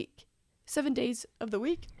out of week. 7 days of the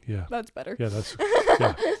week. Yeah. That's better. Yeah, that's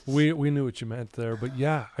we knew what you meant there. But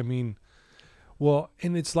yeah, I mean, well,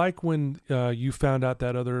 and it's like when you found out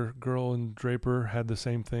that other girl in Draper had the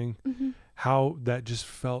same thing, how that just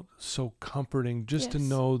felt so comforting just to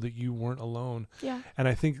know that you weren't alone. Yeah. And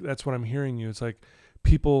I think that's what I'm hearing you. It's like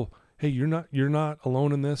people, hey, you're not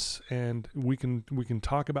alone in this, and we can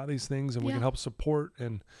talk about these things, and we can help support,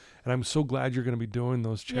 and I'm so glad you're going to be doing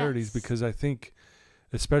those charities, because I think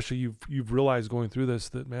especially you've realized going through this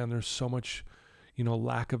that, man, there's so much,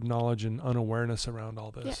 lack of knowledge and unawareness around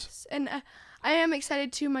all this. Yes. And I am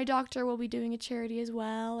excited too. My doctor will be doing a charity as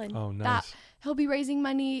well, and nice. He'll be raising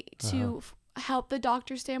money to help the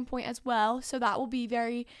doctor standpoint as well. So that will be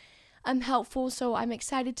very helpful. So I'm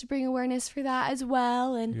excited to bring awareness for that as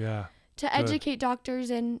well, and to educate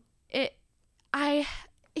doctors. And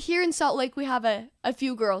here in Salt Lake, we have a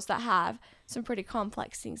few girls that have some pretty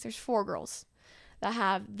complex things. There's 4 girls that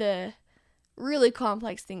have the really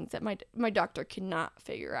complex things that my doctor cannot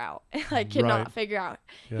figure out. Figure out.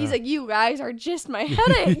 Yeah. He's like, you guys are just my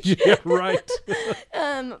headache. Yeah, right.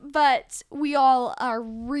 But we all are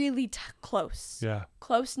really close. Yeah.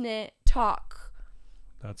 Close-knit, talk.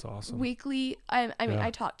 That's awesome. Weekly. I mean,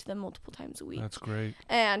 I talk to them multiple times a week. That's great.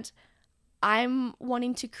 And I'm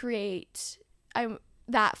wanting to create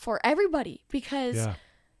that for everybody, because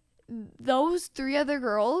those 3 other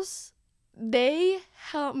girls, they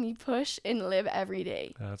help me push and live every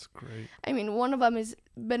day. That's great. I mean, one of them has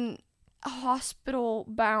been hospital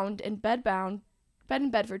bound and bed in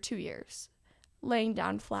bed for 2 years, laying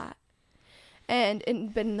down flat, and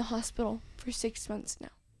been in the hospital for 6 months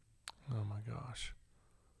now. Oh my gosh.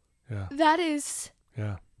 Yeah. That is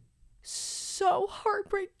so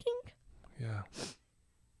heartbreaking. Yeah.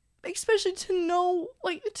 Especially to know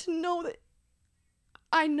that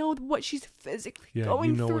I know what she's physically going through. Yeah,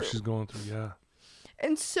 you know what she's going through, yeah.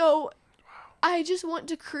 And so I just want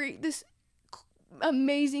to create this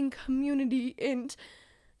amazing community and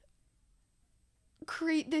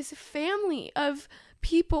create this family of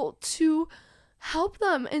people to help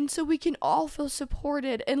them, and so we can all feel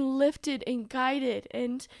supported and lifted and guided.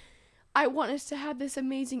 And I want us to have this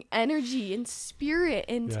amazing energy and spirit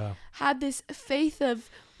and have this faith of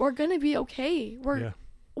we're gonna be okay.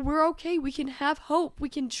 We're okay. We can have hope. We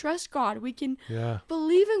can trust God. We can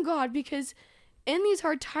believe in God, because in these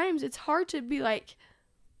hard times, it's hard to be like,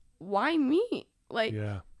 why me? Like,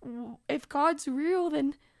 if God's real,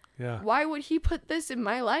 then why would he put this in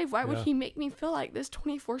my life? Why would he make me feel like this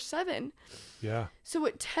 24/7? Yeah. So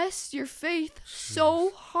it tests your faith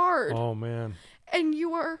so hard. Oh, man. And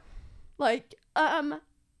you are like,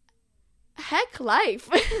 heck life.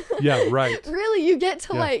 Yeah, right. Really, you get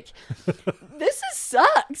to like, this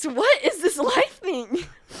sucks. What is this life thing?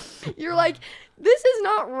 You're like, this is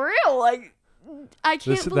not real. Like, I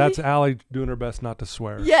can't believe. That's Allie doing her best not to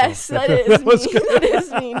swear. Yes, so. That is me. That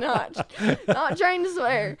is me, not trying to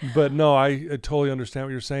swear. But no, I totally understand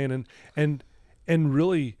what you're saying. And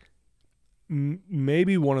really,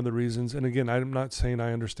 maybe one of the reasons, and again, I'm not saying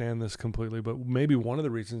I understand this completely, but maybe one of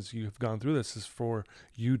the reasons you've gone through this is for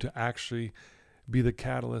you to actually be the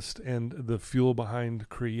catalyst and the fuel behind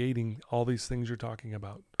creating all these things you're talking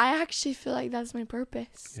about. I actually feel like that's my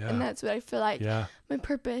purpose. Yeah. And that's what I feel like my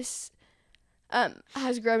purpose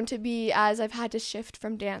has grown to be as I've had to shift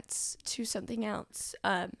from dance to something else.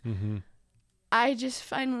 I just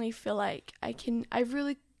finally feel like I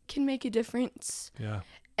really can make a difference. Yeah.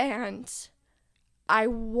 And I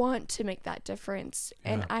want to make that difference.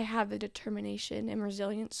 And I have the determination and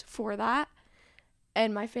resilience for that.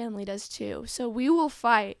 And my family does too. So we will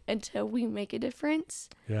fight until we make a difference.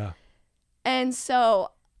 Yeah. And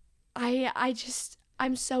so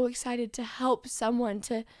I'm so excited to help someone,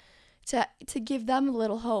 to give them a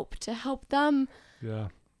little hope, to help them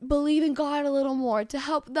believe in God a little more, to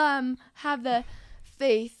help them have the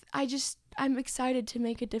faith. I'm excited to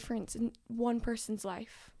make a difference in one person's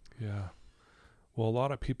life. Yeah. Well, a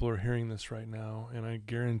lot of people are hearing this right now, and I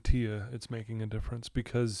guarantee you it's making a difference,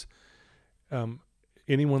 because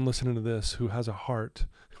anyone listening to this who has a heart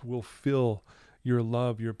will feel your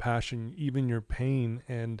love, your passion, even your pain,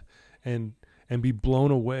 and be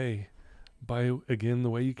blown away by, again, the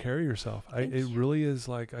way you carry yourself. It really is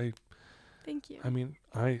like Thank you. I mean,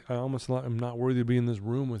 I almost am not worthy to be in this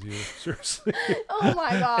room with you. Seriously. Oh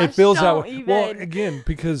my gosh. It feels that way. Well, again,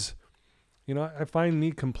 because I find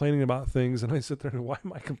me complaining about things, and I sit there and why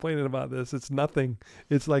am I complaining about this? It's nothing.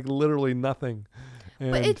 It's like literally nothing.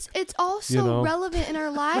 And, but it's also relevant in our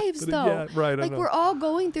lives, though. Yeah, right. Like, we're all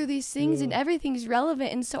going through these things, and everything's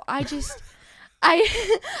relevant. And so I just,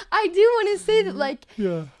 I do want to say that, like,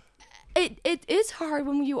 it is hard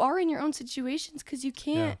when you are in your own situations, because you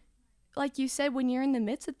can't, like you said, when you're in the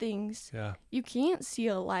midst of things, you can't see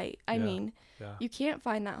a light. I mean, you can't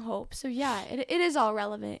find that hope. So it is all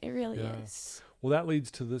relevant. It really is. Well, that leads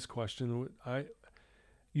to this question.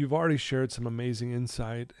 You've already shared some amazing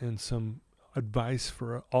insight and some advice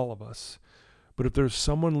for all of us. But if there's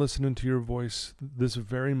someone listening to your voice this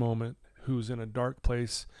very moment who's in a dark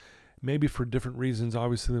place, maybe for different reasons,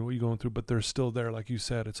 obviously, than what you're going through, but they're still there, like you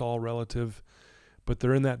said, it's all relative, but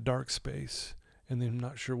they're in that dark space and they're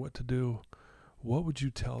not sure what to do, what would you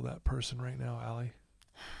tell that person right now, Allie?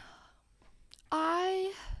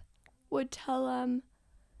 I would tell them,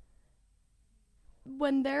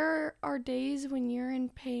 when there are days when you're in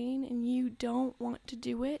pain and you don't want to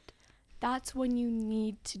do it, that's when you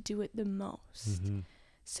need to do it the most. Mm-hmm.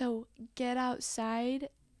 So get outside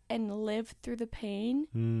and live through the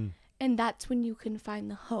pain, and that's when you can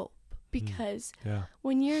find the hope. Because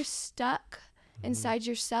when you're stuck inside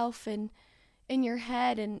yourself and in your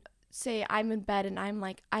head, and say I'm in bed and I'm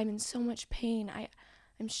in so much pain,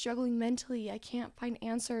 I'm struggling mentally, I can't find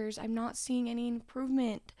answers, I'm not seeing any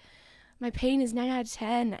improvement, my pain is 9 out of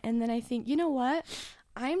 10, and then I think, you know what?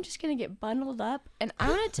 I'm just going to get bundled up, and I'm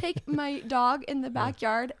going to take my dog in the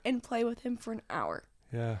backyard and play with him for an hour.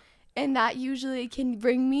 Yeah. And that usually can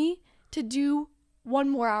bring me to do 1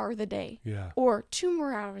 more hour of the day. Yeah. Or 2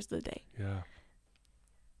 more hours of the day. Yeah.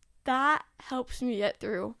 That helps me get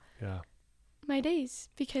through my days,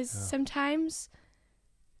 because sometimes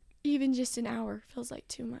even just an hour feels like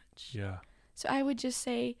too much. Yeah. So I would just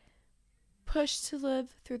say, push to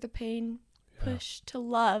live through the pain, push to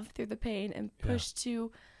love through the pain, and push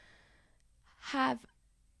to have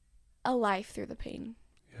a life through the pain.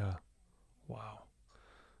 Yeah. Wow.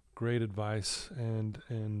 Great advice.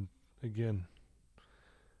 And again,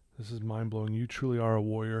 this is mind blowing. You truly are a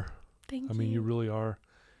warrior. Thank you. I mean, you really are.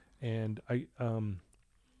 And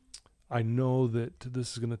I know that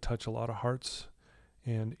this is going to touch a lot of hearts,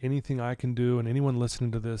 and anything I can do, and anyone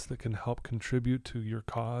listening to this that can help contribute to your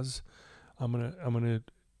cause, I'm gonna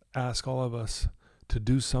ask all of us to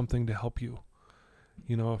do something to help you.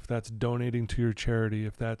 If that's donating to your charity,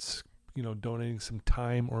 if that's donating some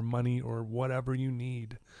time or money or whatever you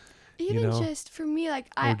need. Even just for me, like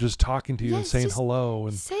or just talking to you and saying hello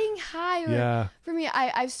and saying hi. Or for me,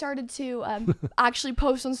 I've started to actually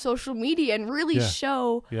post on social media and really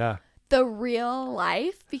show the real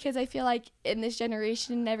life, because I feel like in this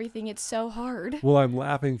generation and everything, it's so hard. Well, I'm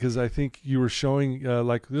laughing because I think you were showing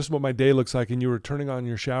like, this is what my day looks like, and you were turning on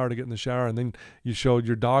your shower to get in the shower, and then you showed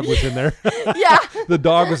your dog was in there. Yeah. The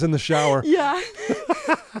dog was in the shower. Yeah.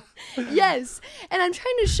 Yes. And I'm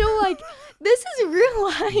trying to show, like, this is real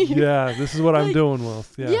life. Yeah, this is what I'm doing,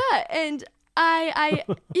 Wilf. Yeah. Yeah, and I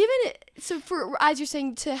even so, for as you're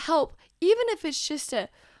saying, to help, even if it's just a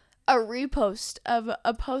repost of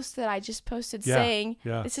a post that I just posted saying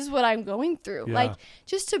this is what I'm going through, like,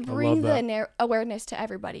 just to bring the awareness to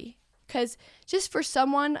everybody, because just for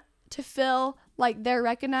someone to feel like they're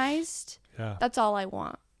recognized, that's all I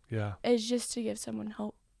want. Yeah, is just to give someone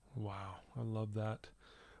hope. Wow, I love that.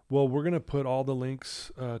 Well, we're going to put all the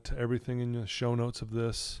links to everything in the show notes of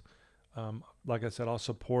this. Like I said, I'll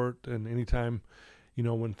support, and anytime,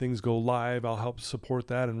 when things go live, I'll help support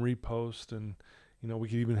that and repost. And, we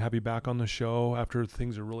could even have you back on the show after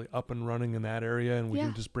things are really up and running in that area, and we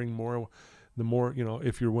can just bring more,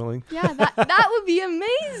 if you're willing. Yeah, that would be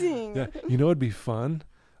amazing. Yeah, it'd be fun.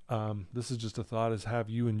 This is just a thought, is have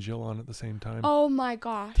you and Jill on at the same time. Oh my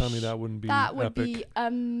gosh. Tell me that wouldn't be epic. That would epic. be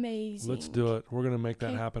amazing. Let's do it. We're going to make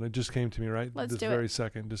that happen. It just came to me, right? Let's do it. This very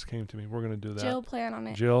second just came to me. We're going to do that. Jill, plan on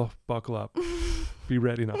it. Jill, buckle up. Be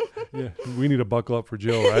ready now. Yeah, we need a buckle up for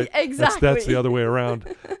Jill, right? Exactly. That's the other way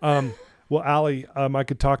around. Well, Allie, I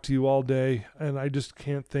could talk to you all day, and I just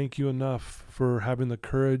can't thank you enough for having the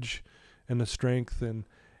courage and the strength, and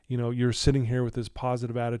you're sitting here with this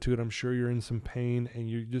positive attitude. I'm sure you're in some pain, and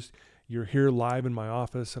you're here live in my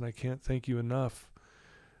office, and I can't thank you enough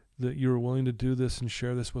that you were willing to do this and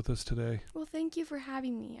share this with us today. Well, thank you for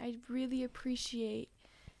having me. I really appreciate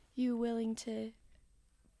you willing to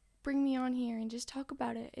bring me on here and just talk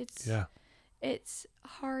about it. It's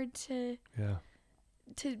hard to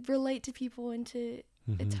relate to people, and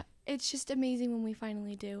it's just amazing when we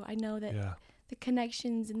finally do. I know that the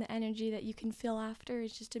connections and the energy that you can feel after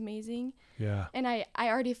is just amazing. Yeah. And I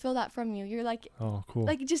already feel that from you. You're like, oh, cool.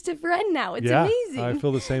 Like just a friend now. It's amazing. I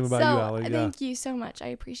feel the same about you, Allie. Thank you so much. I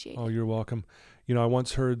appreciate it. Oh, you're welcome. I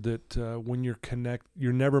once heard that when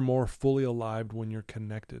you're never more fully alive when you're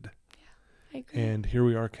connected. Yeah, I agree. And here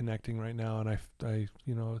we are connecting right now, and I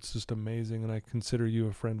it's just amazing, and I consider you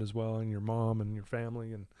a friend as well, and your mom and your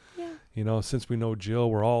family, and since we know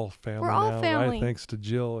Jill, we're all family now, right? Thanks to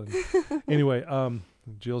Jill. And anyway,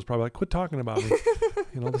 Jill's probably like, quit talking about me.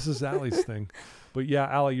 This is Allie's thing. But yeah,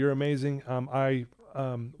 Allie, you're amazing. I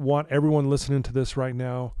want everyone listening to this right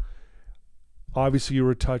now. Obviously, you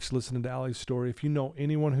were touched listening to Allie's story. If you know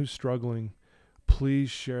anyone who's struggling, please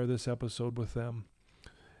share this episode with them.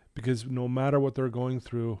 Because no matter what they're going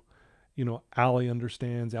through, Allie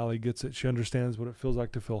understands. Allie gets it. She understands what it feels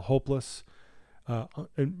like to feel hopeless.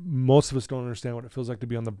 And most of us don't understand what it feels like to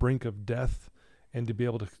be on the brink of death, and to be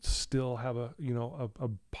able to still have a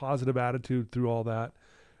positive attitude through all that.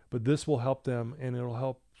 But this will help them, and it'll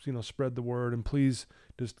help, spread the word. And please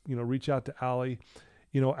just, reach out to Allie.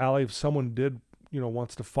 Allie, if someone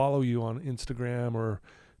wants to follow you on Instagram or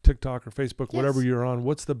TikTok or Facebook, whatever you're on,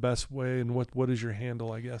 what's the best way, and what is your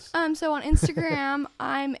handle, I guess? So on Instagram,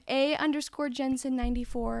 I'm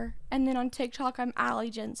 _Jensen94, and then on TikTok, I'm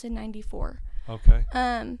Allie Jensen94. Okay.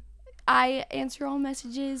 I answer all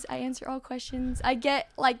messages. I answer all questions. I get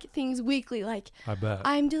things weekly, I bet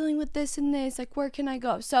I'm dealing with this and this. Where can I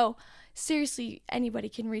go? So seriously, anybody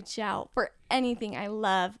can reach out for anything. I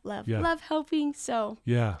love helping. So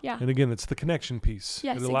yeah. And again, it's the connection piece.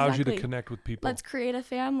 Yes, it allows you to connect with people. Let's create a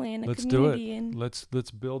family and a community. Do it. And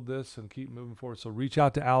let's build this and keep moving forward. So reach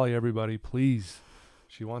out to Allie, everybody, please.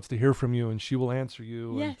 She wants to hear from you, and she will answer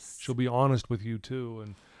you. Yes. And she'll be honest with you too.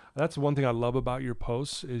 And that's one thing I love about your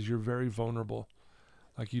posts, is you're very vulnerable.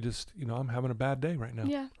 Like, you just, I'm having a bad day right now.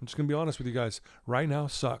 Yeah. I'm just going to be honest with you guys. Right now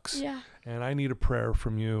sucks. Yeah. And I need a prayer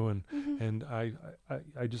from you. And and I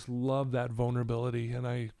just love that vulnerability, and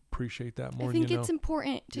I appreciate that more. I think it's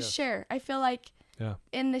important to share. I feel like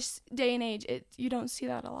in this day and age, you don't see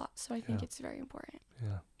that a lot. So I think it's very important.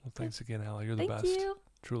 Yeah. Well, thanks again, Allie. You're the best. Thank you.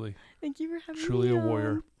 Truly. Thank you for having me. Truly a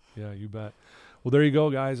warrior. Yeah, you bet. Well, there you go,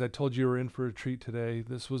 guys. I told you were in for a treat today.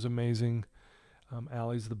 This was amazing.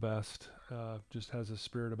 Allie's the best. Just has a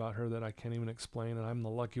spirit about her that I can't even explain, and I'm the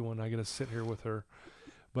lucky one. I get to sit here with her.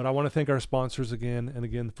 But I want to thank our sponsors again, and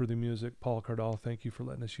again for the music. Paul Cardall, thank you for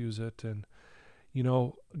letting us use it. And, you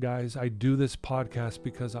know, guys, I do this podcast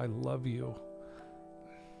because I love you.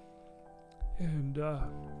 And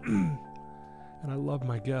and I love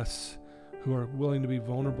my guests who are willing to be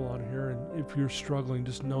vulnerable on here. And if you're struggling,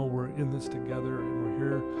 just know we're in this together, and we're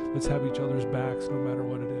here. Let's have each other's backs no matter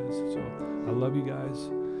what it is. So I love you guys.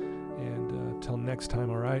 And till next time,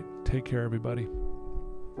 all right? Take care, everybody.